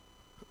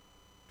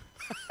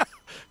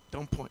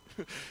 Don't point.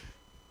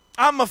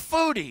 I'm a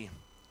foodie.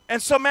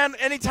 And so, man,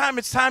 anytime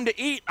it's time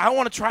to eat, I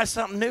want to try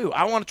something new.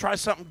 I want to try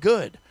something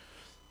good.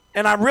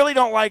 And I really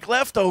don't like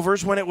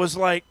leftovers when it was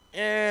like,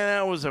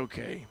 that was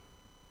okay.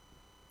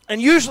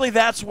 And usually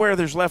that's where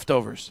there's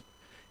leftovers.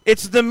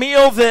 It's the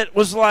meal that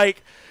was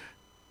like,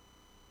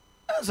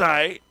 that's all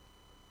right.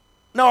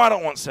 No, I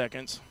don't want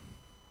seconds.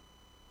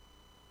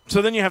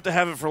 So then you have to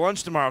have it for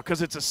lunch tomorrow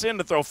because it's a sin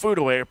to throw food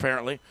away,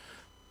 apparently.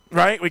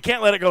 Right? We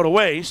can't let it go to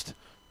waste.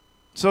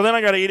 So then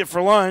I got to eat it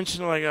for lunch.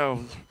 And I'm like,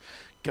 oh,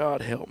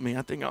 God help me.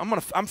 I think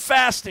I'm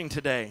fasting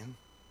today.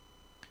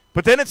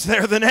 But then it's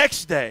there the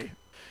next day.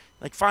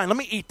 Like, fine, let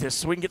me eat this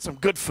so we can get some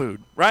good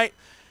food, right?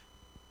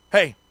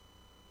 Hey,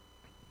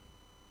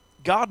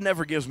 God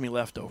never gives me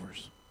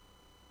leftovers.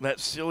 That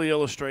silly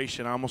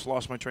illustration, I almost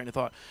lost my train of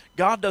thought.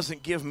 God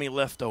doesn't give me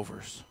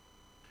leftovers.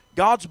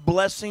 God's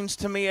blessings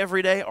to me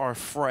every day are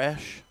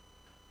fresh,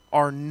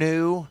 are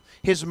new.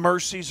 His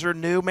mercies are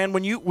new. Man,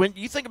 when you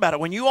think about it,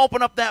 when you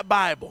open up that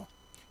Bible,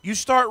 you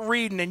start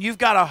reading and you've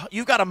got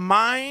a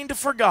mind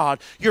for God.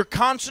 You're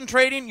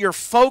concentrating, you're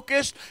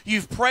focused,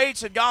 you've prayed,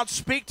 said, God,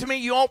 speak to me.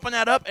 You open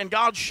that up and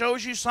God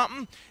shows you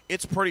something.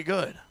 It's pretty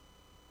good.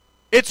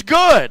 It's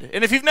good.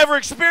 And if you've never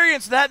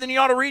experienced that, then you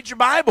ought to read your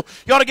Bible.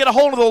 You ought to get a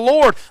hold of the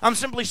Lord. I'm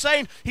simply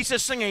saying, he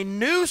says, sing a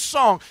new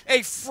song,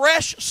 a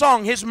fresh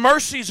song. His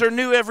mercies are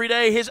new every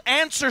day. His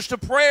answers to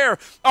prayer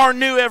are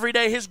new every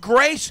day. His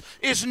grace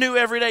is new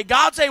every day.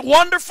 God's a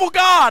wonderful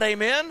God.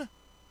 Amen.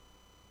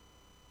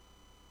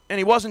 And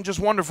he wasn't just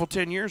wonderful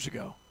 10 years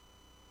ago.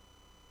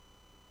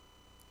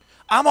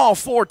 I'm all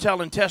for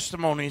telling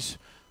testimonies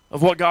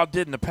of what God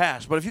did in the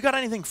past. But if you got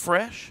anything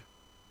fresh,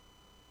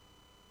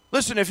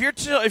 listen, if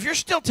you're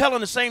still telling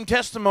the same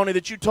testimony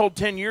that you told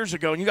 10 years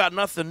ago and you got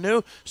nothing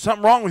new,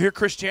 something wrong with your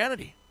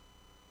Christianity.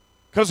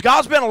 Because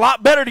God's been a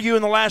lot better to you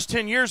in the last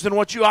 10 years than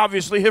what you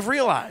obviously have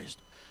realized.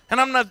 And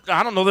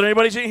I don't know that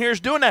anybody's in here is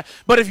doing that.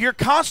 But if you're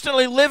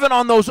constantly living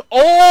on those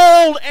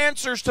old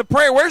answers to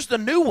prayer, where's the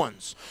new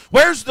ones?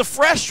 Where's the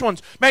fresh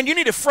ones? Man, you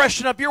need to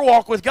freshen up your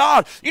walk with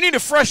God. You need to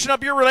freshen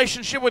up your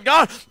relationship with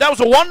God. That was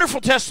a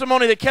wonderful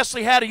testimony that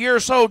Kesley had a year or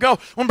so ago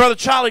when Brother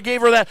Charlie gave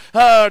her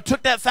that,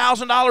 took that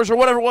 $1,000 or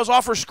whatever it was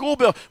off her school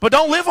bill. But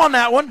don't live on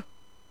that one.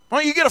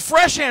 Well, you get a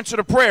fresh answer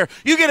to prayer.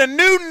 You get a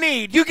new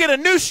need. You get a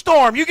new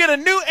storm. You get a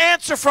new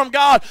answer from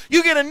God.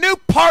 You get a new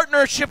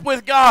partnership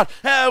with God.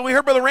 We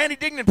heard Brother Randy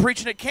Dignan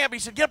preaching at camp. He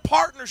said, get a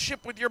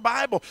partnership with your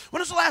Bible. When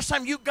was the last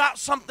time you got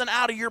something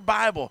out of your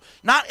Bible?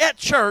 Not at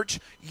church.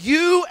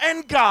 You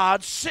and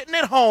God sitting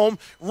at home,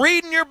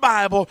 reading your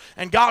Bible,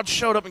 and God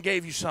showed up and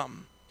gave you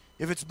something.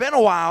 If it's been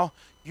a while,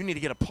 you need to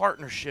get a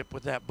partnership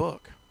with that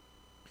book.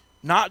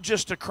 Not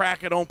just to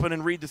crack it open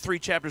and read the 3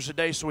 chapters a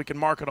day so we can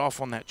mark it off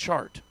on that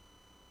chart.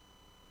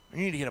 You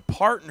need to get a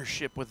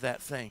partnership with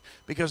that thing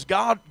because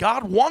God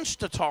wants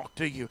to talk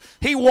to you.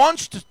 He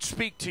wants to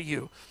speak to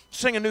you.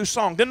 Sing a new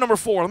song. Then number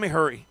 4, let me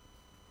hurry.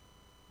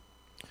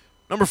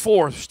 Number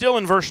 4, still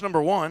in verse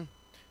number 1.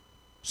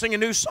 Sing a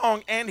new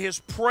song and his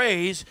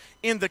praise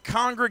in the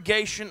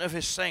congregation of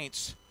his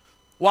saints.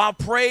 While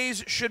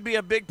praise should be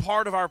a big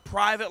part of our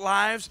private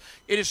lives,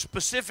 it is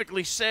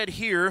specifically said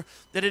here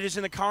that it is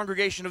in the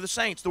congregation of the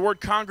saints. The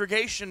word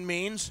congregation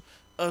means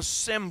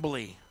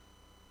assembly.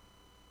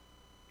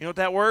 You know what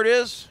that word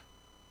is?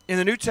 In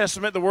the New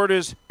Testament, the word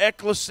is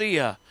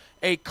ecclesia,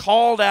 a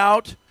called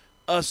out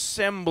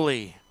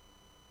assembly.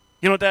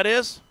 You know what that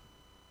is?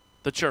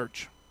 The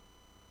church.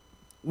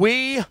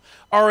 We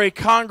are a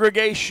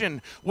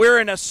congregation. We're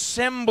an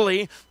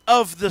assembly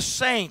of the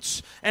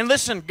saints. And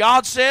listen,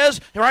 God says,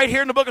 right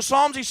here in the book of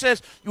Psalms, he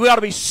says, we ought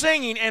to be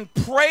singing and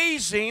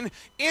praising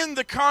in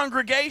the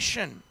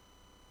congregation.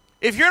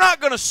 If you're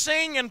not going to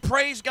sing and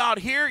praise God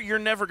here, you're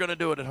never going to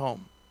do it at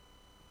home.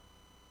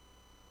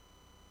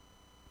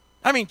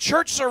 I mean,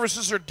 church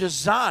services are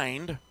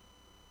designed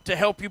to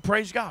help you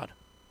praise God.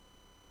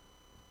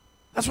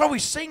 That's why we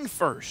sing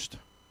first.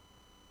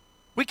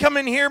 We come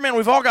in here, man,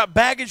 we've all got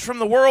baggage from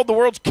the world. The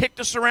world's kicked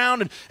us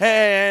around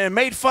and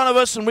made fun of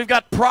us, and we've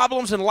got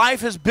problems, and life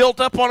has built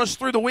up on us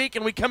through the week,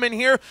 and we come in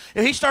here,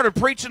 and he started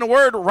preaching the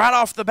word right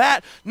off the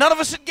bat. None of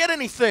us would get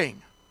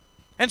anything.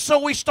 And so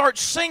we start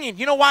singing.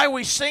 You know why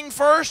we sing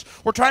first?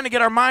 We're trying to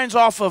get our minds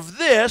off of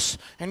this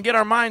and get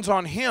our minds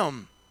on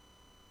him.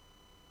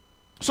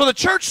 So the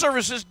church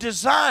service is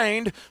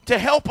designed to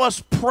help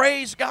us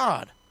praise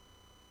God.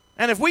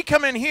 And if we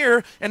come in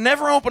here and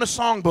never open a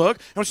songbook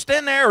and we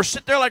stand there or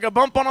sit there like a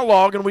bump on a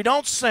log and we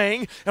don't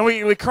sing and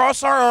we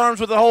cross our arms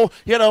with the whole,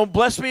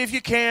 bless me if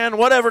you can,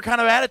 whatever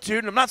kind of attitude,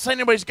 and I'm not saying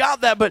anybody's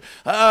got that, but,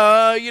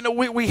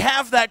 we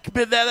have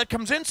that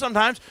comes in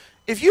sometimes.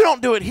 If you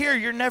don't do it here,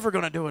 you're never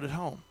going to do it at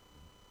home.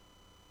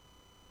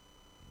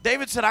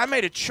 David said, I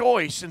made a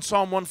choice in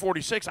Psalm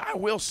 146, I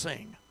will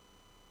sing.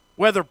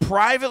 Whether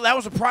private, that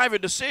was a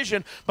private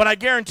decision, but I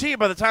guarantee you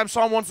by the time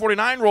Psalm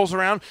 149 rolls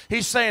around,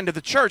 he's saying to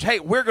the church, hey,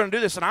 we're going to do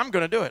this, and I'm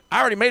going to do it.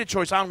 I already made a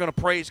choice. I'm going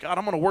to praise God.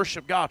 I'm going to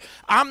worship God.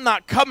 I'm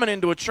not coming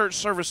into a church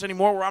service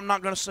anymore where I'm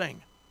not going to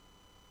sing.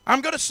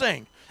 I'm going to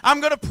sing.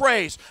 I'm going to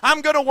praise.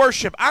 I'm going to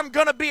worship. I'm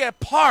going to be a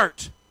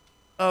part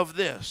of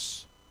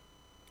this.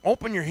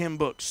 Open your hymn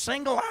book.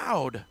 Sing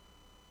aloud.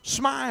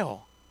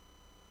 Smile.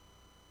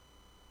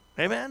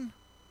 Amen?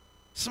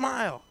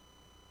 Smile.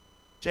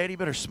 JD, you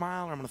better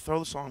smile or I'm going to throw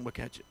the songbook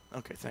at you.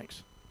 Okay,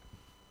 thanks.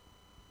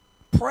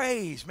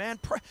 Praise, man.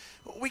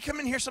 We come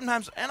in here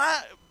sometimes, and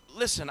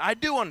I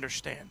do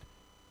understand.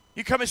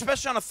 You come,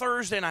 especially on a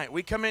Thursday night.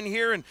 We come in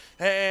here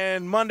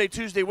and Monday,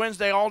 Tuesday,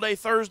 Wednesday, all day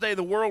Thursday,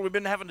 the world, we've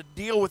been having to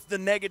deal with the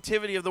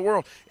negativity of the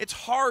world. It's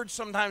hard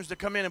sometimes to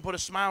come in and put a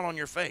smile on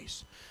your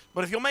face.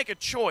 But if you'll make a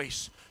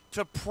choice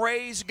to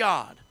praise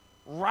God,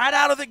 right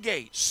out of the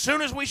gate,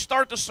 soon as we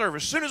start the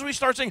service, soon as we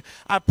start singing,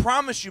 I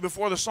promise you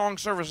before the song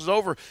service is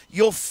over,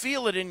 you'll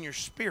feel it in your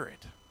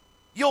spirit.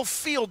 You'll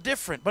feel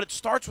different, but it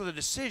starts with a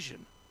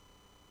decision.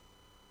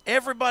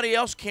 Everybody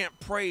else can't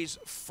praise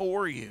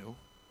for you.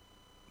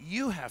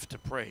 You have to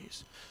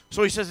praise.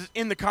 So he says it's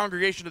in the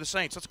congregation of the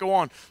saints. Let's go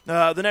on.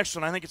 The next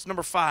one, I think it's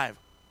number 5.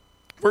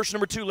 Verse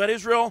number 2, let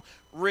Israel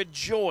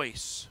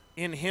rejoice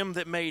in him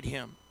that made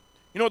him.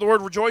 You know what the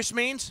word rejoice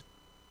means?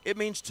 It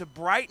means to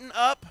brighten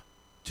up,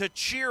 to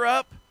cheer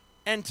up,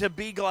 and to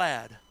be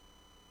glad.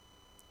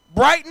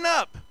 Brighten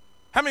up.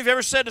 How many of you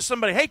ever said to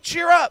somebody, hey,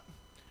 cheer up,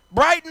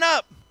 brighten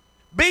up,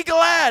 be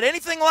glad,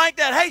 anything like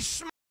that? Hey,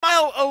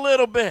 smile a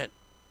little bit.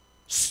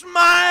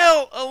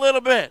 Smile a little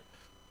bit.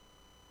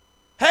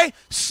 Hey,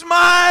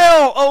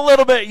 smile a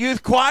little bit,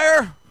 youth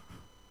choir.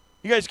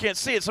 You guys can't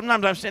see it.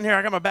 Sometimes I'm sitting here,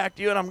 I got my back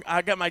to you, and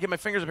I get my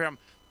fingers up here. I'm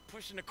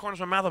pushing the corners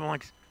of my mouth up. I'm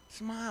like,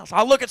 smile. So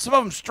I'll look at some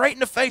of them straight in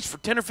the face for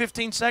 10 or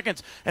 15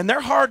 seconds, and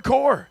they're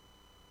hardcore.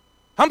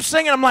 I'm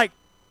singing, I'm like,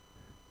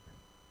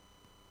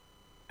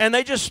 and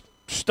they just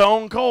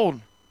stone cold.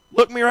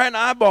 Look me right in the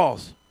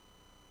eyeballs.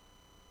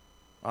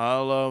 I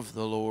love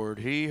the Lord.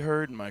 He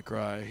heard my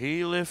cry.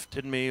 He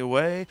lifted me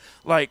away.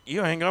 Like,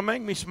 you ain't going to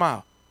make me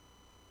smile.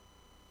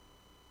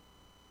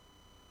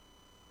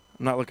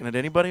 I'm not looking at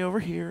anybody over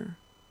here.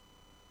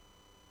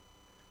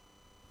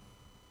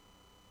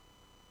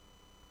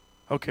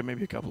 Okay,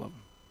 maybe a couple of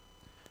them.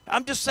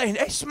 I'm just saying,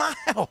 hey,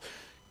 smile.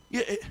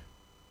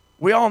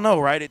 We all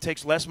know, right? It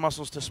takes less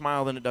muscles to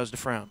smile than it does to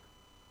frown.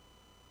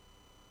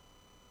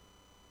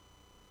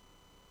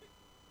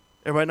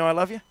 Everybody know I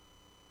love you?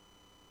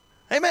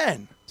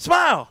 Amen.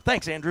 Smile.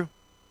 Thanks, Andrew.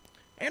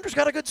 Andrew's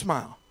got a good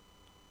smile.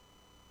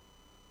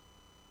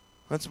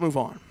 Let's move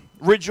on.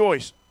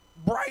 Rejoice.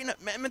 Brighten up.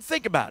 I mean,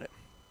 think about it.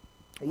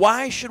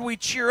 Why should we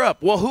cheer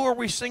up? Well, who are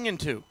we singing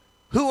to?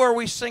 Who are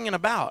we singing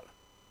about?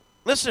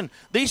 Listen,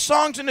 these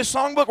songs in this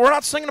songbook, we're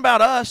not singing about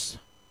us.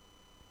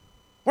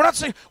 We're not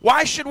singing.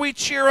 Why should we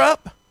cheer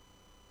up?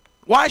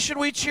 Why should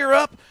we cheer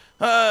up?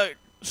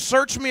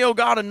 Search me, O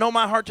God, and know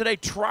my heart today.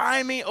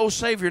 Try me, O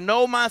Savior.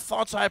 Know my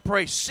thoughts, I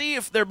pray. See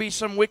if there be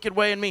some wicked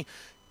way in me.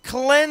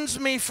 Cleanse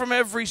me from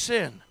every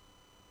sin.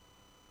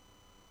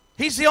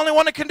 He's the only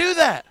one that can do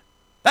that.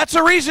 That's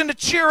a reason to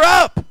cheer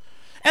up.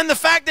 And the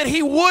fact that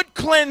he would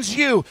cleanse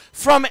you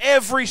from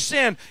every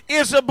sin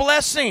is a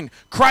blessing.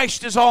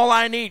 Christ is all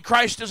I need.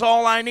 Christ is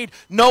all I need.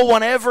 No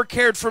one ever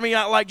cared for me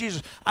like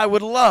Jesus. I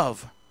would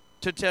love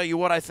to tell you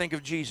what I think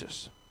of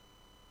Jesus.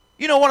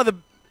 You know,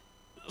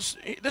 this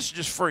is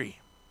just free.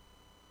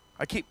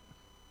 I'm going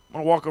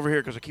to walk over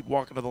here because I keep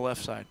walking to the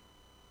left side.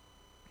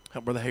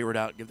 Help Brother Hayward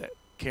out, give that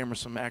camera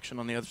some action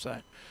on the other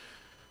side.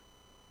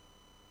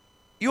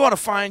 You ought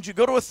to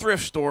go to a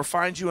thrift store,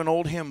 find you an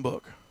old hymn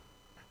book,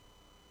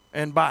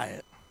 and buy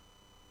it.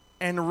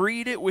 And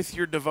read it with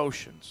your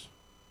devotions.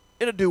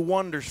 It'll do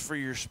wonders for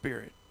your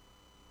spirit.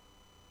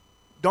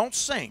 Don't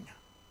sing.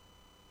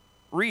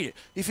 Read it.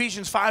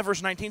 Ephesians 5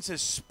 verse 19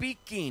 says,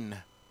 speaking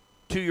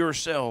to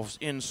yourselves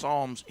in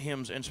psalms,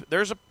 hymns, and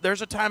there's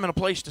a time and a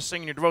place to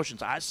sing in your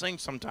devotions. I sing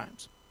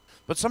sometimes.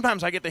 But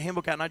sometimes I get the hymn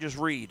book out and I just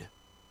read.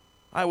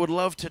 I would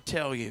love to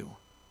tell you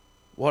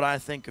what I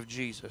think of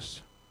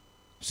Jesus.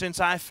 Since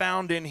I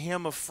found in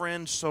him a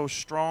friend so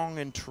strong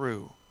and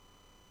true,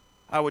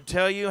 I would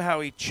tell you how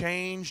he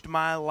changed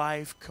my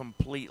life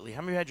completely.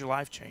 How many of you had your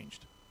life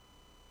changed?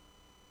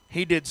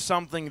 He did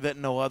something that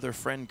no other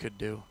friend could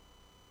do.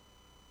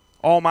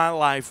 All my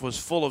life was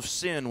full of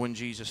sin when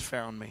Jesus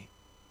found me.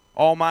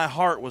 All my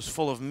heart was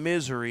full of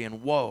misery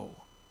and woe.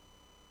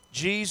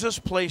 Jesus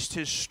placed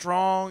his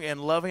strong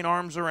and loving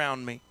arms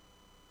around me,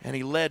 and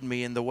he led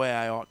me in the way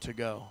I ought to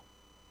go.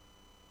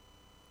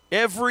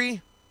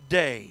 Every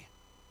day,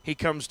 he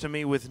comes to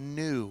me with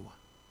new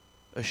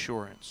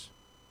assurance.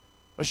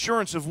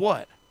 Assurance of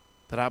what?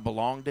 That I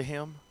belong to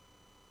him.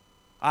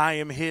 I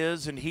am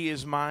his and he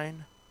is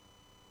mine.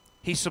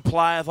 He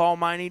supplieth all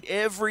my need.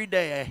 Every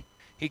day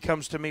he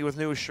comes to me with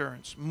new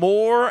assurance.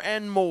 More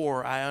and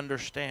more I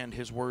understand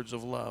his words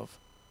of love.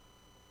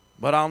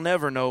 But I'll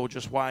never know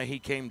just why he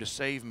came to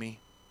save me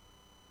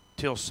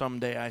till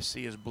someday I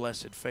see his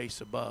blessed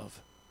face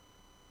above.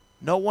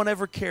 No one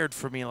ever cared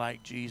for me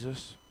like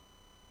Jesus.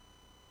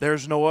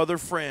 There's no other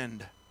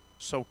friend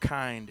so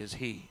kind as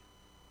he.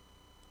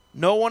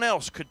 No one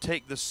else could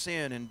take the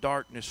sin and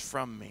darkness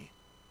from me.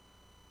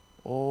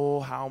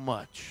 Oh, how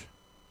much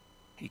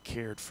he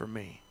cared for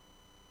me.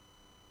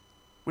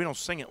 We don't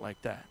sing it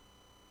like that.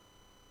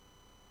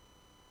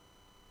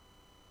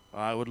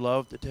 I would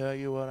love to tell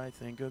you what I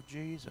think of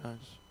Jesus.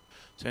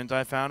 Since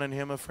I found in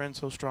him a friend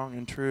so strong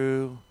and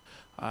true,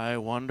 I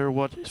wonder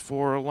what is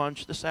for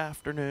lunch this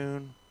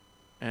afternoon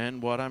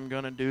and what I'm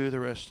going to do the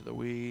rest of the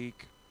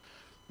week.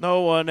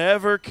 No one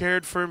ever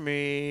cared for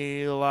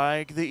me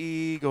like the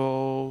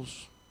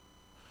Eagles.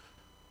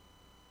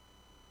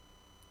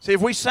 See,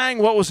 if we sang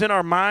what was in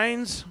our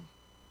minds,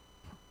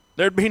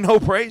 there'd be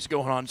no praise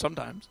going on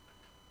sometimes.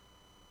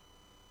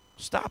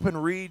 Stop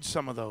and read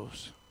some of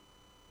those.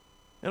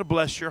 It'll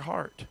bless your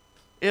heart.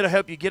 It'll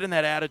help you get in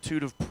that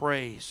attitude of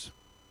praise.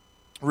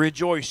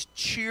 Rejoice.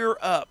 Cheer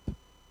up.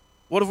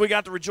 What have we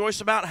got to rejoice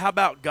about? How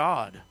about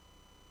God?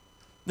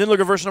 Then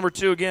look at verse number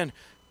 2 again.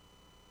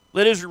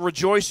 Let us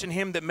rejoice in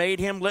him that made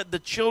him. Let the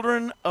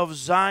children of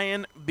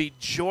Zion be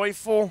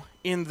joyful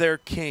in their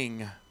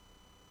king.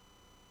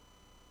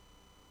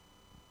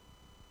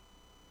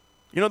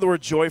 You know what the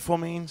word joyful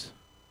means?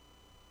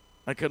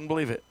 I couldn't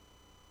believe it.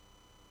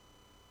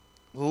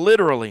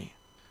 Literally,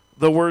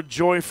 the word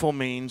joyful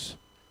means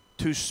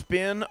to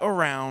spin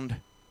around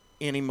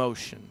in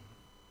emotion.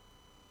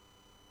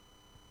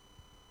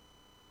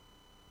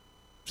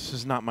 This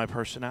is not my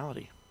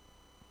personality.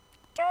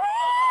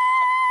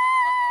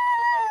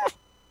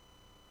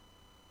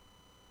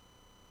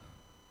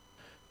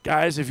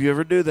 Guys, if you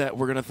ever do that,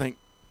 we're going to think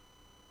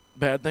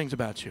bad things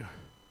about you.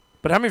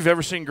 But how many of you have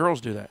ever seen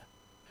girls do that?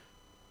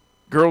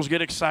 Girls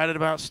get excited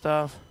about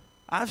stuff.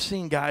 I've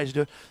seen guys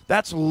do it.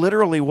 That's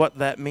literally what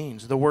that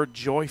means, the word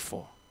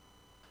joyful.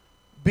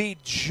 Be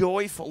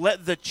joyful.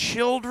 Let the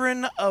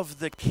children of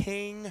the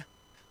king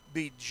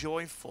be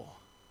joyful.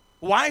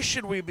 Why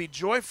should we be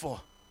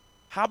joyful?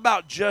 How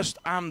about just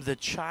I'm the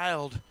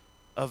child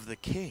of the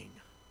king?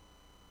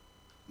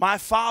 My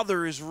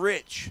father is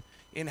rich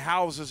in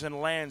houses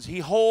and lands. He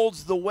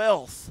holds the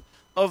wealth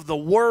of the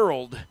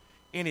world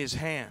in his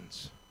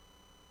hands.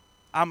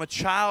 I'm a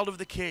child of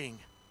the King.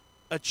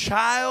 A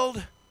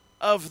child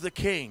of the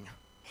King.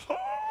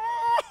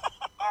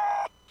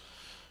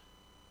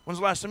 When's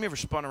the last time you ever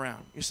spun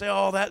around? You say,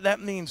 oh, that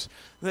means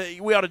that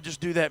we ought to just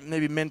do that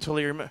maybe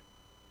mentally.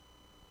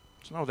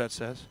 That's not what that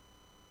says.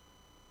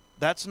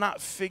 That's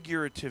not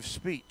figurative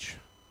speech.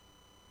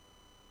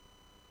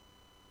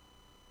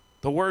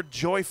 The word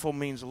joyful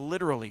means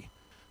literally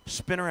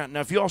spin around.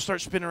 Now, if you all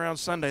start spinning around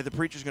Sunday, the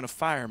preacher's going to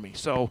fire me.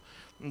 So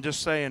I'm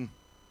just saying,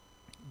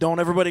 don't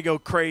everybody go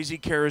crazy,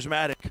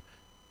 charismatic.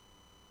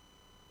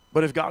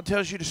 But if God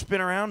tells you to spin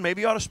around,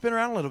 maybe you ought to spin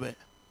around a little bit.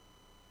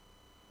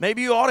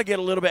 Maybe you ought to get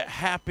a little bit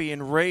happy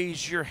and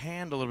raise your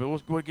hand a little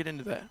bit. We'll get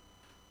into that.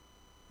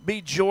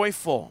 Be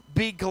joyful.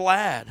 Be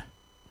glad.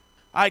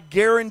 I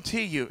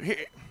guarantee you.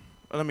 Here,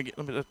 I'll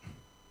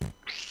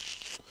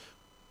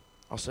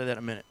say that in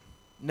a minute.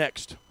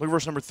 Next, look at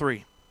verse number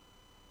 3.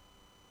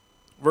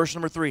 Verse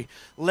number 3.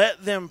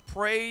 Let them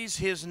praise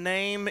his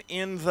name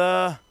in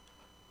the,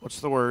 what's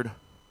the word?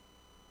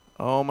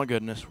 Oh my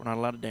goodness, we're not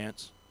allowed to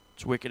dance.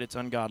 It's wicked, it's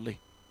ungodly.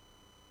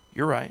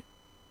 You're right.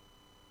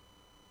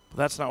 But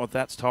that's not what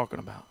that's talking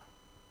about.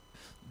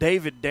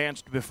 David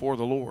danced before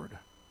the Lord.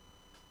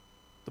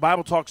 The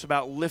Bible talks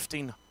about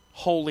lifting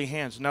holy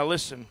hands. Now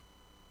listen,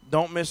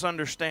 don't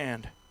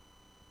misunderstand.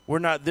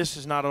 This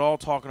is not at all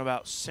talking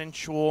about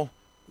sensual,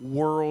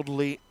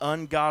 worldly,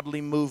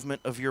 ungodly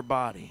movement of your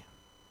body.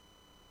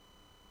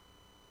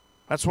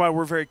 That's why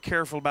we're very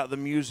careful about the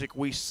music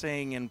we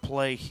sing and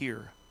play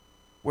here.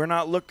 We're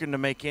not looking to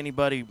make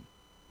anybody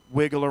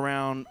wiggle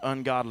around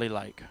ungodly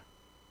like.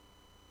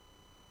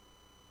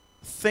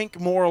 Think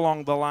more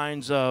along the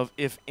lines of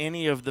if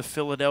any of the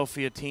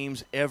Philadelphia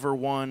teams ever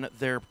won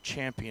their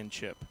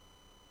championship.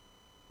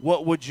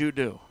 What would you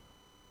do?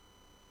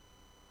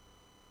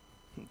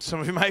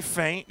 Some of you might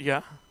faint,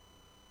 yeah.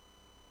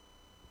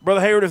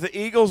 Brother Hayward, if the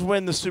Eagles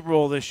win the Super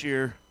Bowl this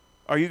year,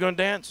 are you going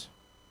to dance?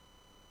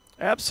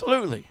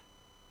 Absolutely.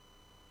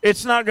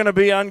 It's not going to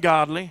be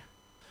ungodly.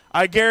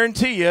 I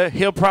guarantee you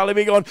he'll probably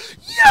be going,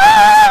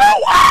 yeah,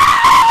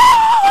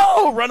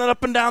 wow! Running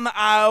up and down the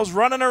aisles,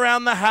 running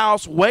around the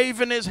house,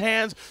 waving his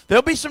hands.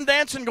 There'll be some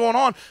dancing going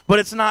on, but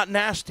it's not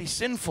nasty,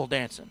 sinful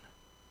dancing.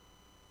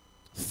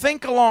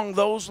 Think along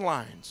those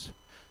lines.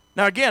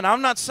 Now, again,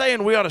 I'm not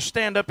saying we ought to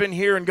stand up in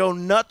here and go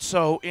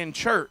nutso in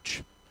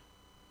church.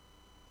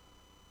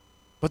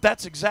 But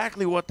that's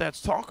exactly what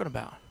that's talking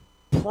about.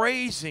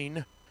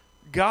 Praising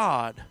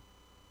God.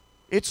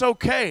 It's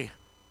okay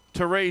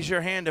to raise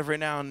your hand every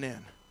now and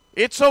then.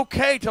 It's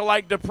okay to,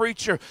 like the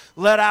preacher,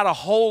 let out a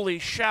holy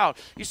shout.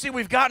 You see,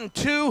 we've gotten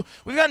too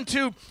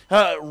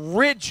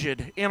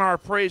rigid in our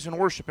praise and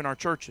worship in our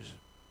churches.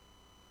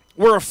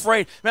 We're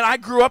afraid. Man, I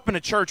grew up in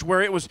a church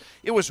where it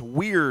was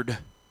weird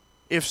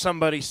if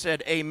somebody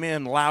said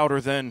amen louder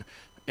than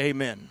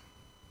amen.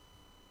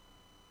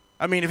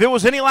 I mean, if it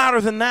was any louder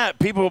than that,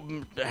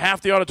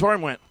 half the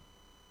auditorium went,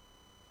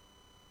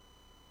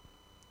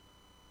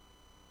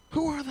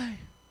 who are they?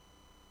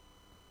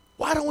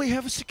 Why don't we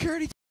have a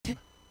security team?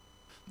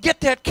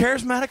 Get that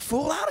charismatic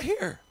fool out of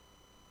here.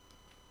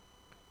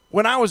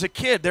 When I was a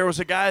kid, there was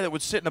a guy that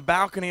would sit in the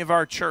balcony of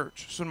our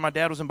church. So when my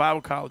dad was in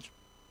Bible college,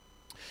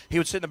 he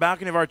would sit in the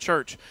balcony of our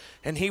church,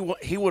 and he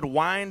would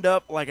wind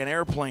up like an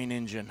airplane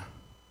engine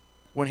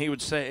when he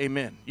would say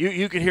amen.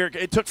 You could hear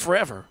it took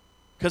forever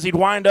because he'd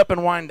wind up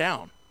and wind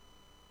down.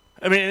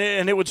 I mean,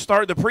 and it would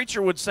start, the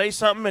preacher would say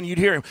something, and you'd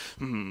hear him.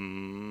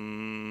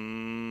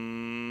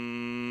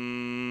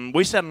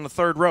 We sat on the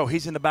third row.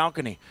 He's in the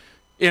balcony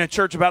in a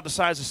church about the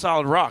size of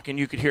Solid Rock, and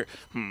you could hear,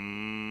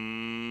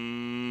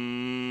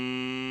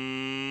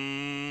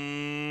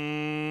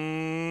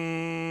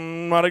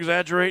 not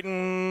exaggerating,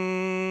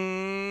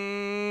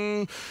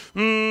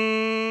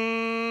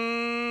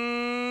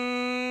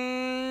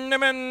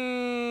 amen.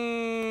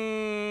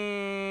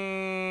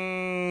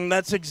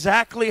 That's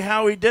exactly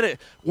how he did it.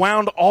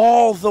 Wound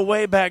all the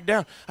way back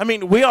down. I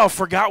mean, we all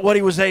forgot what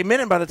he was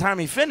amening by the time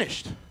he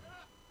finished.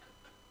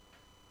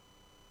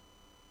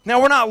 Now,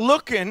 we're not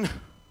looking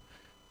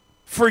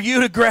for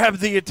you to grab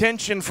the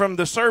attention from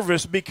the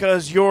service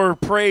because your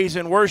praise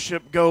and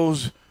worship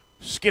goes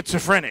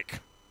schizophrenic.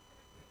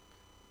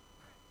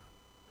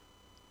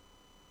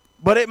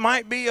 But it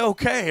might be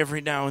okay every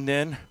now and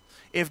then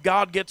if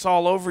God gets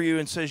all over you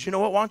and says, you know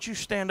what, why don't you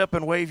stand up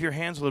and wave your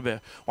hands a little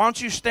bit? Why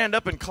don't you stand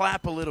up and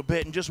clap a little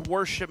bit and just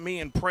worship me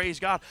and praise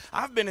God?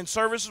 I've been in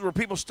services where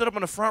people stood up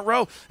in the front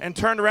row and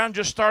turned around and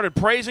just started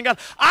praising God.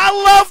 I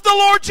love the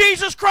Lord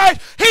Jesus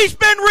Christ. He's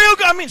been real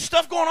good. I mean,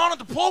 stuff going on at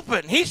the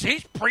pulpit, and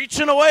he's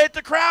preaching away at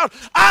the crowd.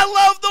 I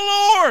love the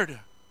Lord.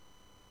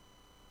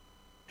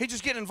 He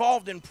just get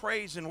involved in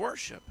praise and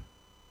worship.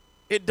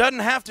 It doesn't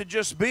have to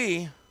just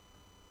be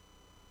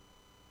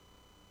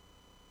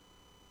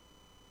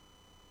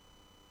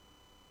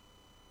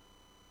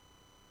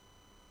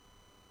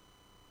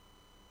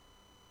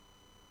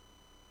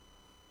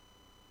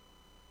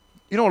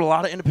You know what a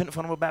lot of independent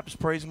fundamental Baptist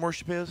praise and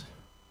worship is?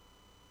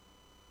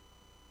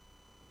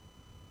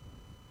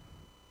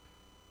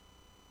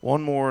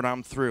 One more and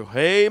I'm through.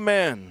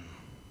 Amen.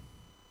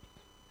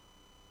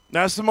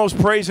 That's the most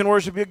praise and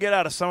worship you'll get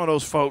out of some of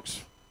those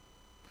folks.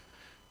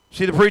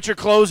 See the preacher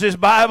close his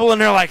Bible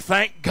and they're like,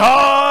 thank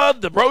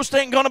God the roast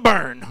ain't going to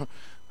burn.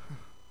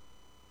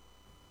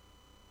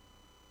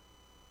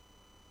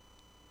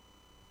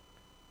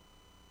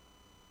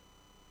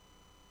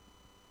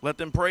 Let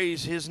them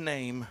praise his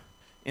name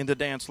in the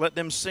dance. Let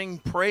them sing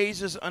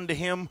praises unto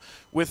him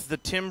with the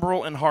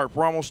timbrel and harp.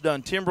 We're almost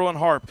done. Timbrel and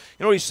harp.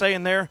 You know what he's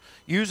saying there?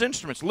 Use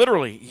instruments.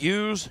 Literally,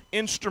 use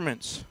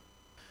instruments.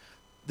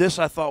 This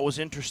I thought was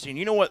interesting.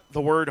 You know what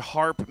the word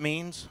harp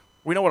means?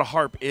 We know what a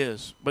harp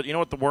is, but you know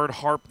what the word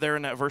harp there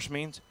in that verse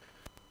means?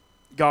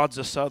 God's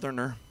a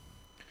southerner.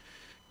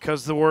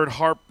 Because the word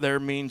harp there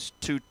means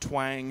to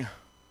twang.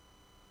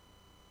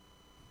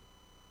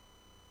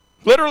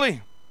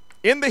 Literally,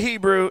 in the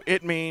Hebrew,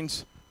 it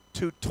means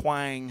to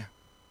twang.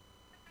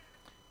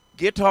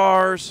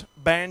 Guitars,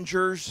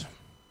 banjos,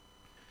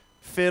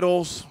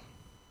 fiddles,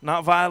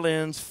 not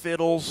violins,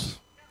 fiddles.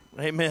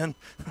 Amen.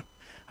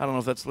 I don't know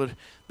if that's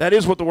that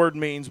is what the word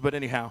means, but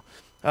anyhow.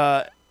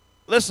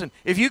 Listen,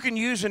 if you can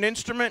use an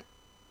instrument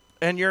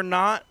and you're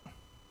not,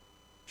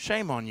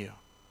 shame on you.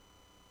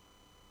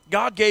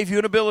 God gave you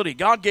an ability.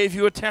 God gave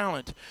you a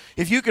talent.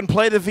 If you can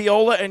play the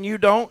viola and you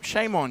don't,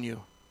 shame on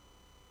you.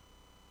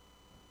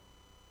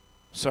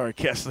 Sorry,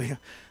 Kesley.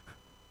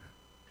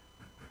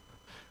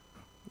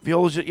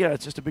 Viola's, yeah,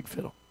 it's just a big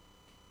fiddle.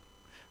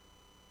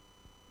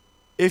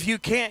 If you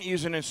can't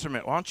use an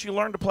instrument, why don't you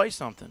learn to play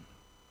something?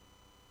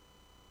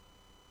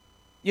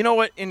 You know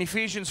what? In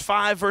Ephesians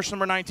 5, verse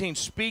number 19,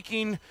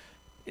 speaking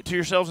to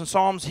yourselves in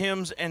psalms,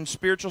 hymns, and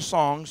spiritual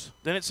songs,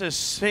 then it says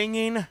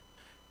singing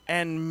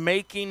and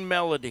making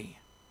melody.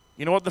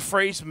 You know what the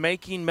phrase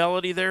making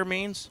melody there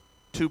means?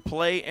 To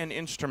play an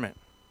instrument.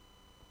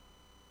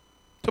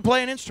 To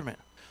play an instrument.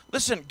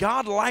 Listen,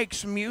 God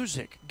likes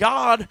music.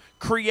 God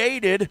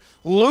created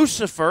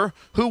Lucifer,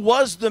 who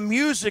was the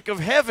music of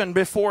heaven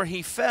before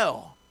he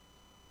fell.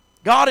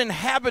 God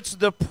inhabits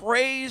the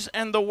praise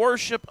and the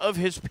worship of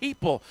his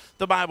people,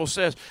 the Bible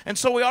says. And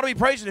so we ought to be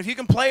praising. If you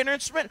can play an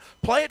instrument,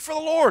 play it for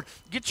the Lord.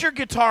 Get your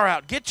guitar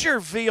out. Get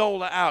your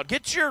viola out.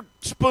 Get your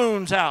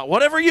spoons out.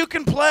 Whatever you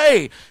can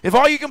play. If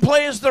all you can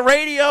play is the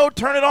radio,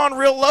 turn it on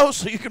real low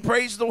so you can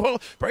praise the Lord.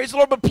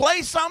 But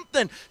play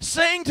something.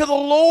 Sing to the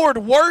Lord.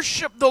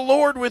 Worship the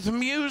Lord with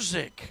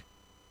music.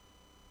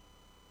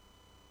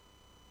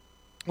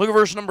 Look at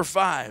verse number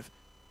 5.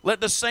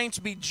 Let the saints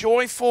be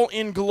joyful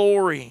in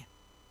glory.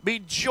 Be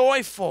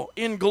joyful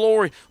in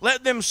glory.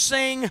 Let them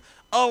sing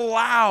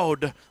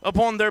aloud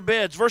upon their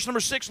beds. Verse number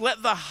 6,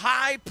 let the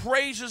high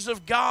praises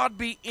of God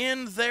be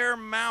in their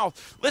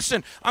mouth.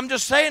 Listen, I'm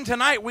just saying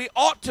tonight, we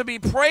ought to be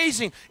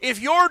praising.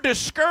 If you're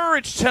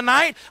discouraged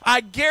tonight,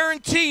 I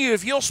guarantee you,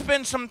 if you'll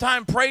spend some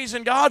time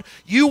praising God,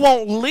 you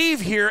won't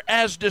leave here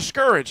as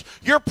discouraged.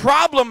 Your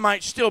problem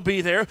might still be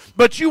there,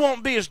 but you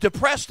won't be as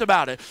depressed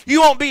about it.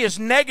 You won't be as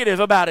negative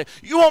about it.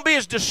 You won't be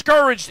as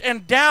discouraged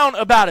and down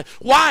about it.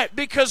 Why?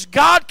 Because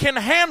God can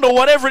handle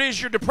whatever it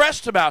is you're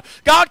depressed about.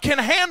 God can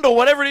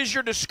handle whatever it is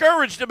you're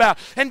discouraged about.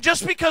 And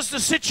just because the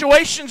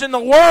situations in the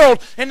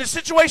world and the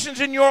situations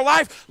in your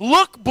life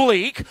look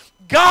bleak,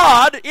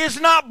 God is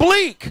not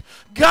bleak.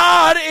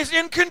 God is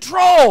in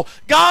control.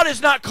 God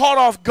is not caught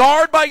off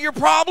guard by your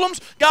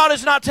problems. God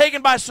is not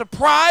taken by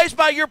surprise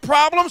by your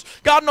problems.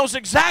 God knows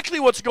exactly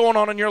what's going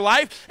on in your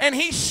life, and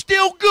he's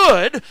still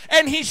good,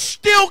 and he's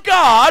still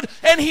God,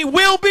 and he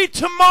will be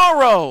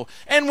tomorrow.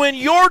 And when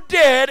you're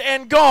dead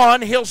and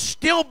gone, he'll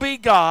still be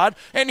God,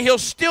 and he'll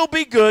still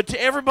be good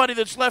to everybody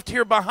that's left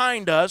here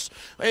behind us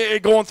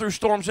going through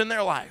storms in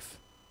their life.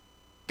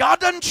 God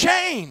doesn't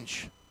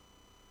change.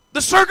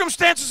 The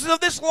circumstances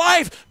of this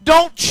life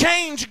don't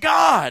change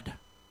God.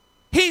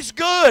 He's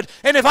good.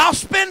 And if I'll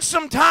spend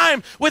some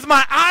time with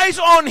my eyes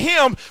on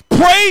him,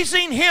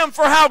 praising him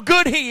for how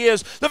good he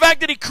is, the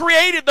fact that he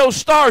created those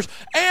stars,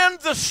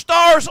 and the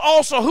stars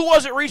also. Who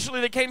was it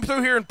recently that came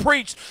through here and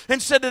preached and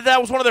said that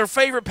that was one of their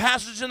favorite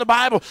passages in the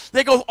Bible?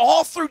 They go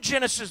all through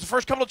Genesis, the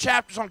first couple of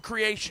chapters on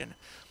creation.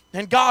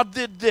 And God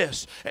did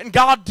this, and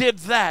God did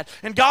that,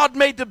 and God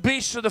made the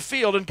beasts of the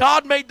field, and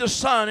God made the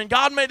sun, and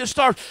God made the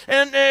stars,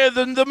 and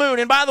the moon.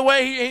 And by the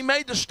way, he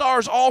made the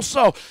stars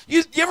also.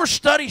 You ever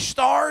study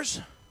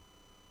stars?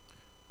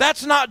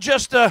 That's not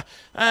just a,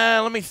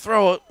 let me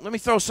throw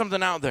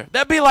something out there.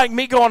 That'd be like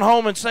me going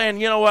home and saying,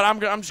 you know what, I'm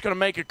just going to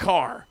make a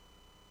car.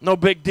 No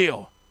big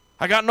deal.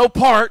 I got no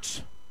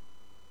parts.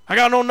 I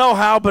got no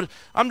know-how, but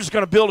I'm just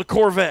going to build a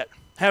Corvette,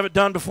 have it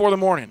done before the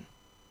morning.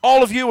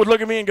 All of you would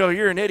look at me and go,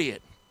 you're an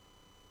idiot.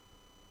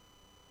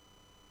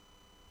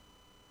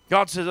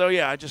 God says, oh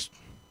yeah, I just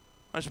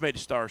made the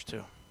stars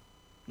too.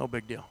 No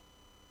big deal.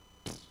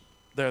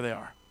 There they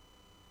are.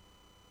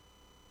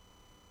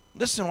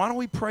 Listen, why don't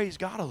we praise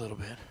God a little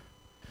bit?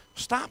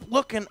 Stop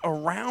looking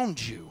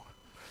around you.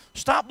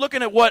 Stop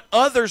looking at what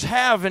others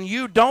have and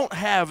you don't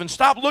have. And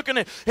stop looking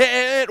at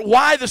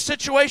why the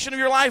situation of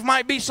your life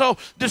might be so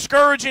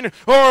discouraging,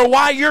 or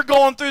why you're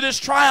going through this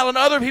trial and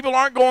other people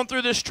aren't going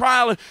through this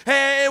trial.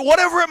 And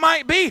whatever it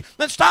might be,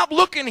 then stop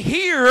looking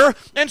here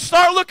and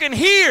start looking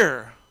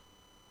here.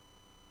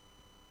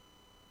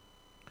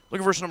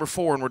 Look at verse number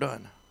 4 and we're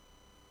done.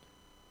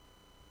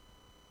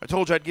 I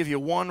told you I'd give you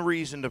one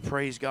reason to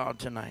praise God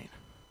tonight.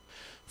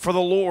 For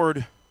the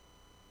Lord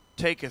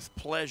taketh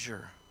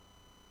pleasure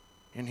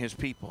in his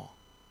people.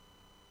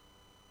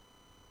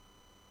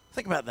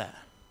 Think about that.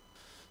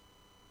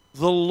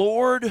 The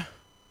Lord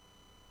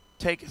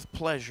taketh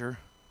pleasure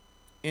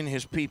in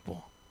his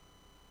people.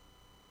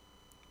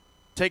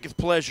 Taketh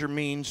pleasure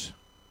means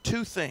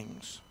two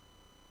things.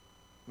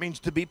 It means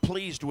to be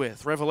pleased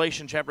with.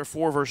 Revelation chapter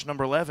 4 verse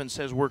number 11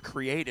 says we're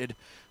created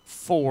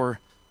for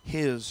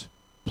his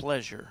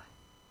pleasure.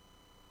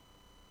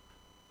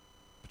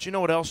 But you know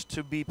what else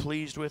to be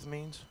pleased with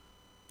means?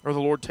 Or the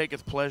Lord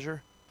taketh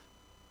pleasure?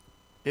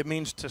 It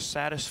means to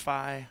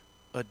satisfy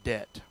a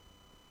debt.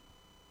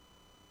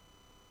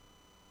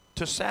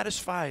 To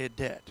satisfy a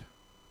debt.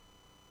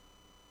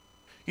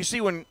 You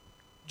see, when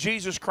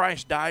Jesus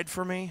Christ died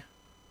for me,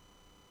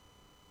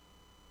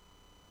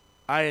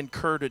 I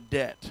incurred a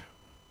debt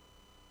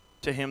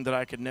to him that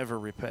I could never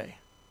repay.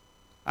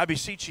 I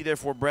beseech you,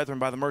 therefore, brethren,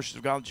 by the mercies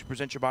of God, that you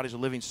present your bodies a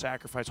living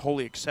sacrifice,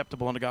 wholly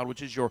acceptable unto God,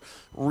 which is your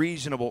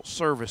reasonable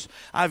service.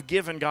 I've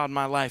given God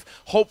my life.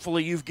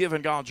 Hopefully, you've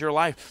given God your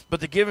life.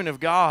 But the giving of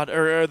God,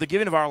 or the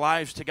giving of our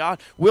lives to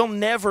God, we'll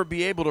never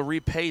be able to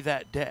repay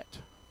that debt.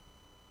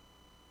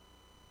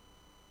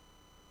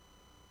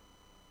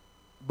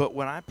 But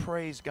when I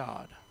praise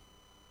God,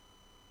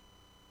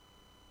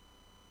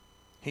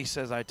 he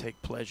says I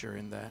take pleasure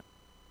in that.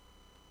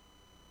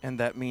 And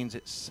that means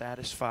it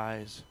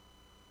satisfies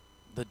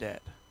the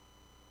debt.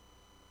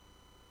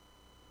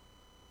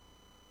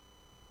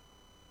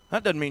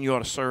 That doesn't mean you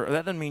ought to serve.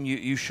 That doesn't mean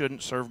you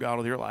shouldn't serve God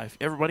with your life.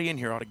 Everybody in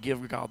here ought to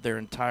give God their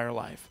entire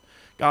life.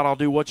 God, I'll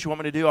do what you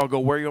want me to do. I'll go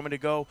where you want me to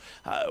go.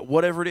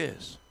 Whatever it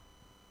is.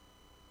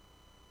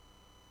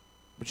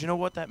 But you know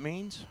what that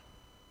means?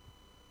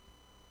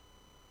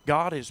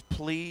 God is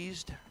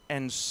pleased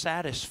and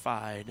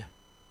satisfied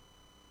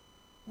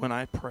when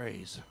I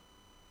praise.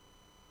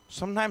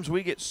 Sometimes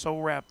we get so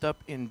wrapped up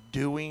in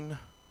doing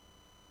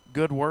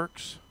good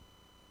works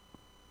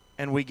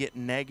and we get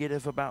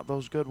negative about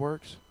those good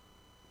works.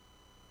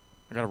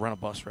 I got to run a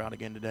bus route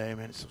again today,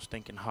 man. It's so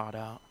stinking hot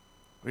out.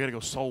 We got to go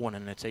soul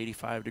winning and it's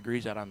 85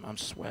 degrees out. I'm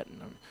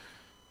sweating.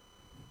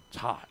 It's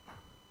hot.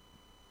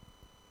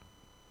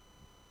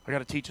 I got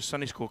to teach a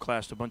Sunday school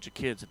class to a bunch of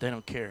kids that they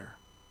don't care.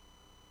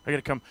 I got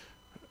to come.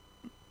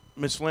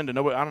 Miss Linda,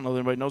 I don't know if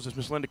anybody knows this.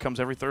 Miss Linda comes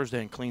every Thursday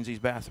and cleans these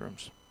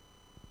bathrooms.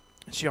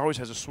 And she always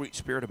has a sweet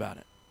spirit about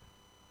it.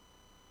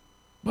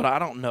 But I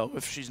don't know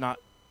if she's not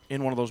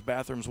in one of those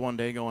bathrooms one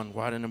day going,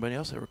 why didn't anybody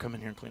else ever come in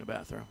here and clean a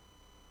bathroom?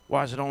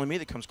 Why is it only me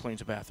that comes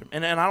cleans a bathroom?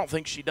 And I don't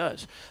think she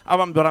does.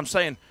 But I'm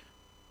saying,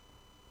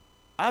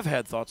 I've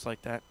had thoughts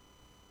like that.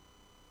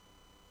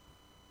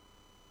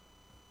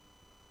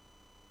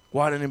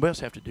 Why did anybody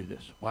else have to do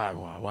this? Why?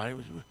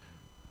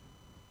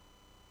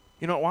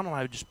 You know, why don't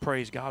I just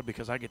praise God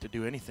because I get to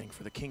do anything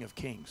for the King of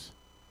Kings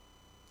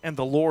and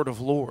the Lord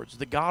of Lords,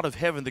 the God of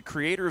heaven, the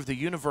creator of the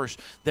universe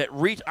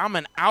I'm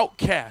an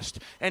outcast,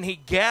 and he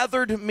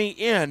gathered me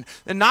in.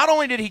 And not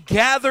only did he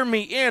gather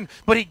me in,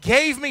 but he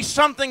gave me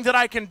something that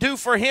I can do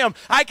for him.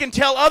 I can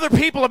tell other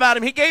people about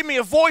him. He gave me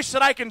a voice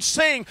that I can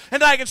sing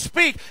and that I can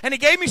speak, and he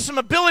gave me some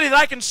ability that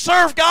I can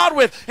serve God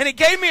with, and he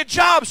gave me a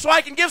job so I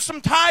can give some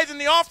tithe in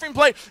the offering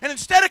plate. And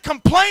instead of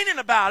complaining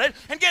about it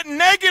and getting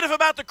negative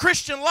about the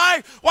Christian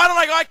life, why don't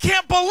I go, I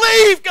can't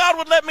believe God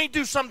would let me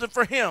do something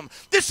for him.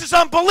 This is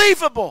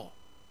unbelievable.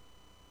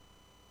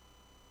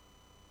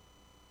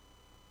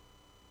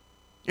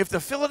 If the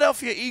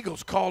Philadelphia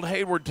Eagles called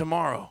Hayward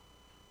tomorrow,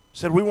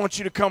 said, we want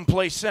you to come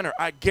play center,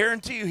 I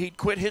guarantee you he'd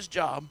quit his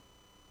job.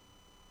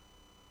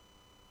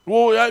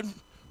 Well,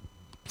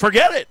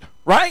 forget it,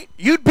 right?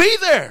 You'd be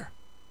there.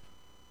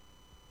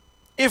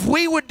 If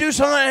we do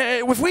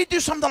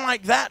something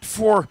like that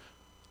for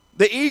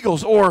the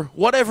Eagles or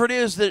whatever it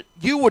is that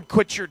you would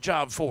quit your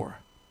job for,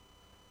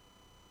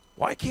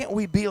 why can't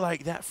we be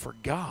like that for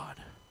God,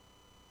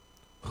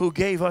 who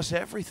gave us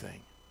everything?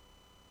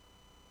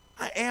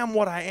 I am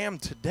what I am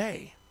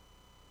today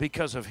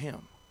because of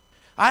him.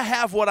 I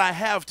have what I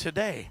have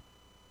today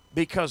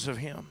because of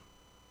him.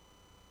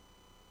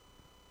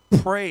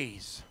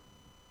 Praise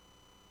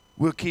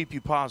will keep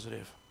you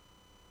positive.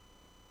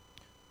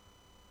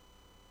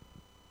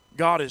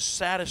 God is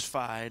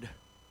satisfied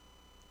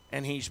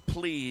and he's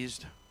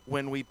pleased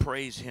when we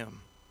praise him.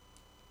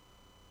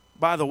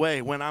 By the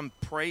way, when I'm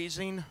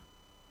praising,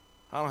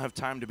 I don't have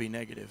time to be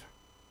negative.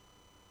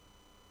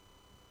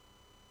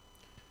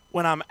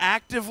 When I'm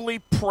actively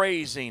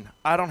praising,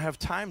 I don't have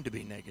time to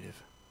be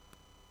negative.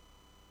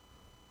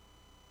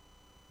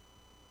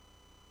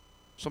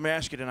 So let me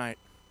ask you tonight,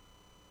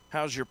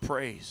 how's your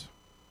praise?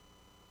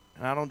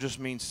 And I don't just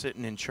mean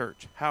sitting in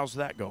church. How's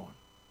that going?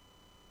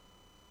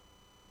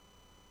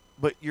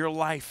 But your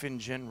life in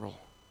general.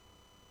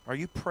 Are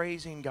you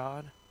praising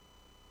God?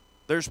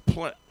 There's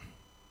plenty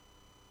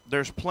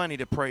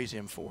to praise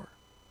him for.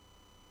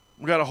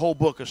 We've got a whole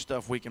book of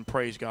stuff we can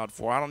praise God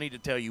for. I don't need to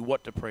tell you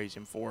what to praise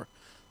him for.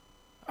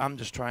 I'm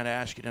just trying to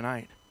ask you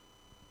tonight,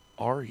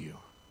 are you?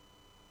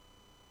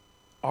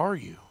 Are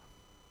you?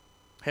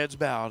 Heads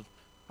bowed,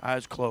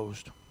 eyes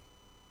closed.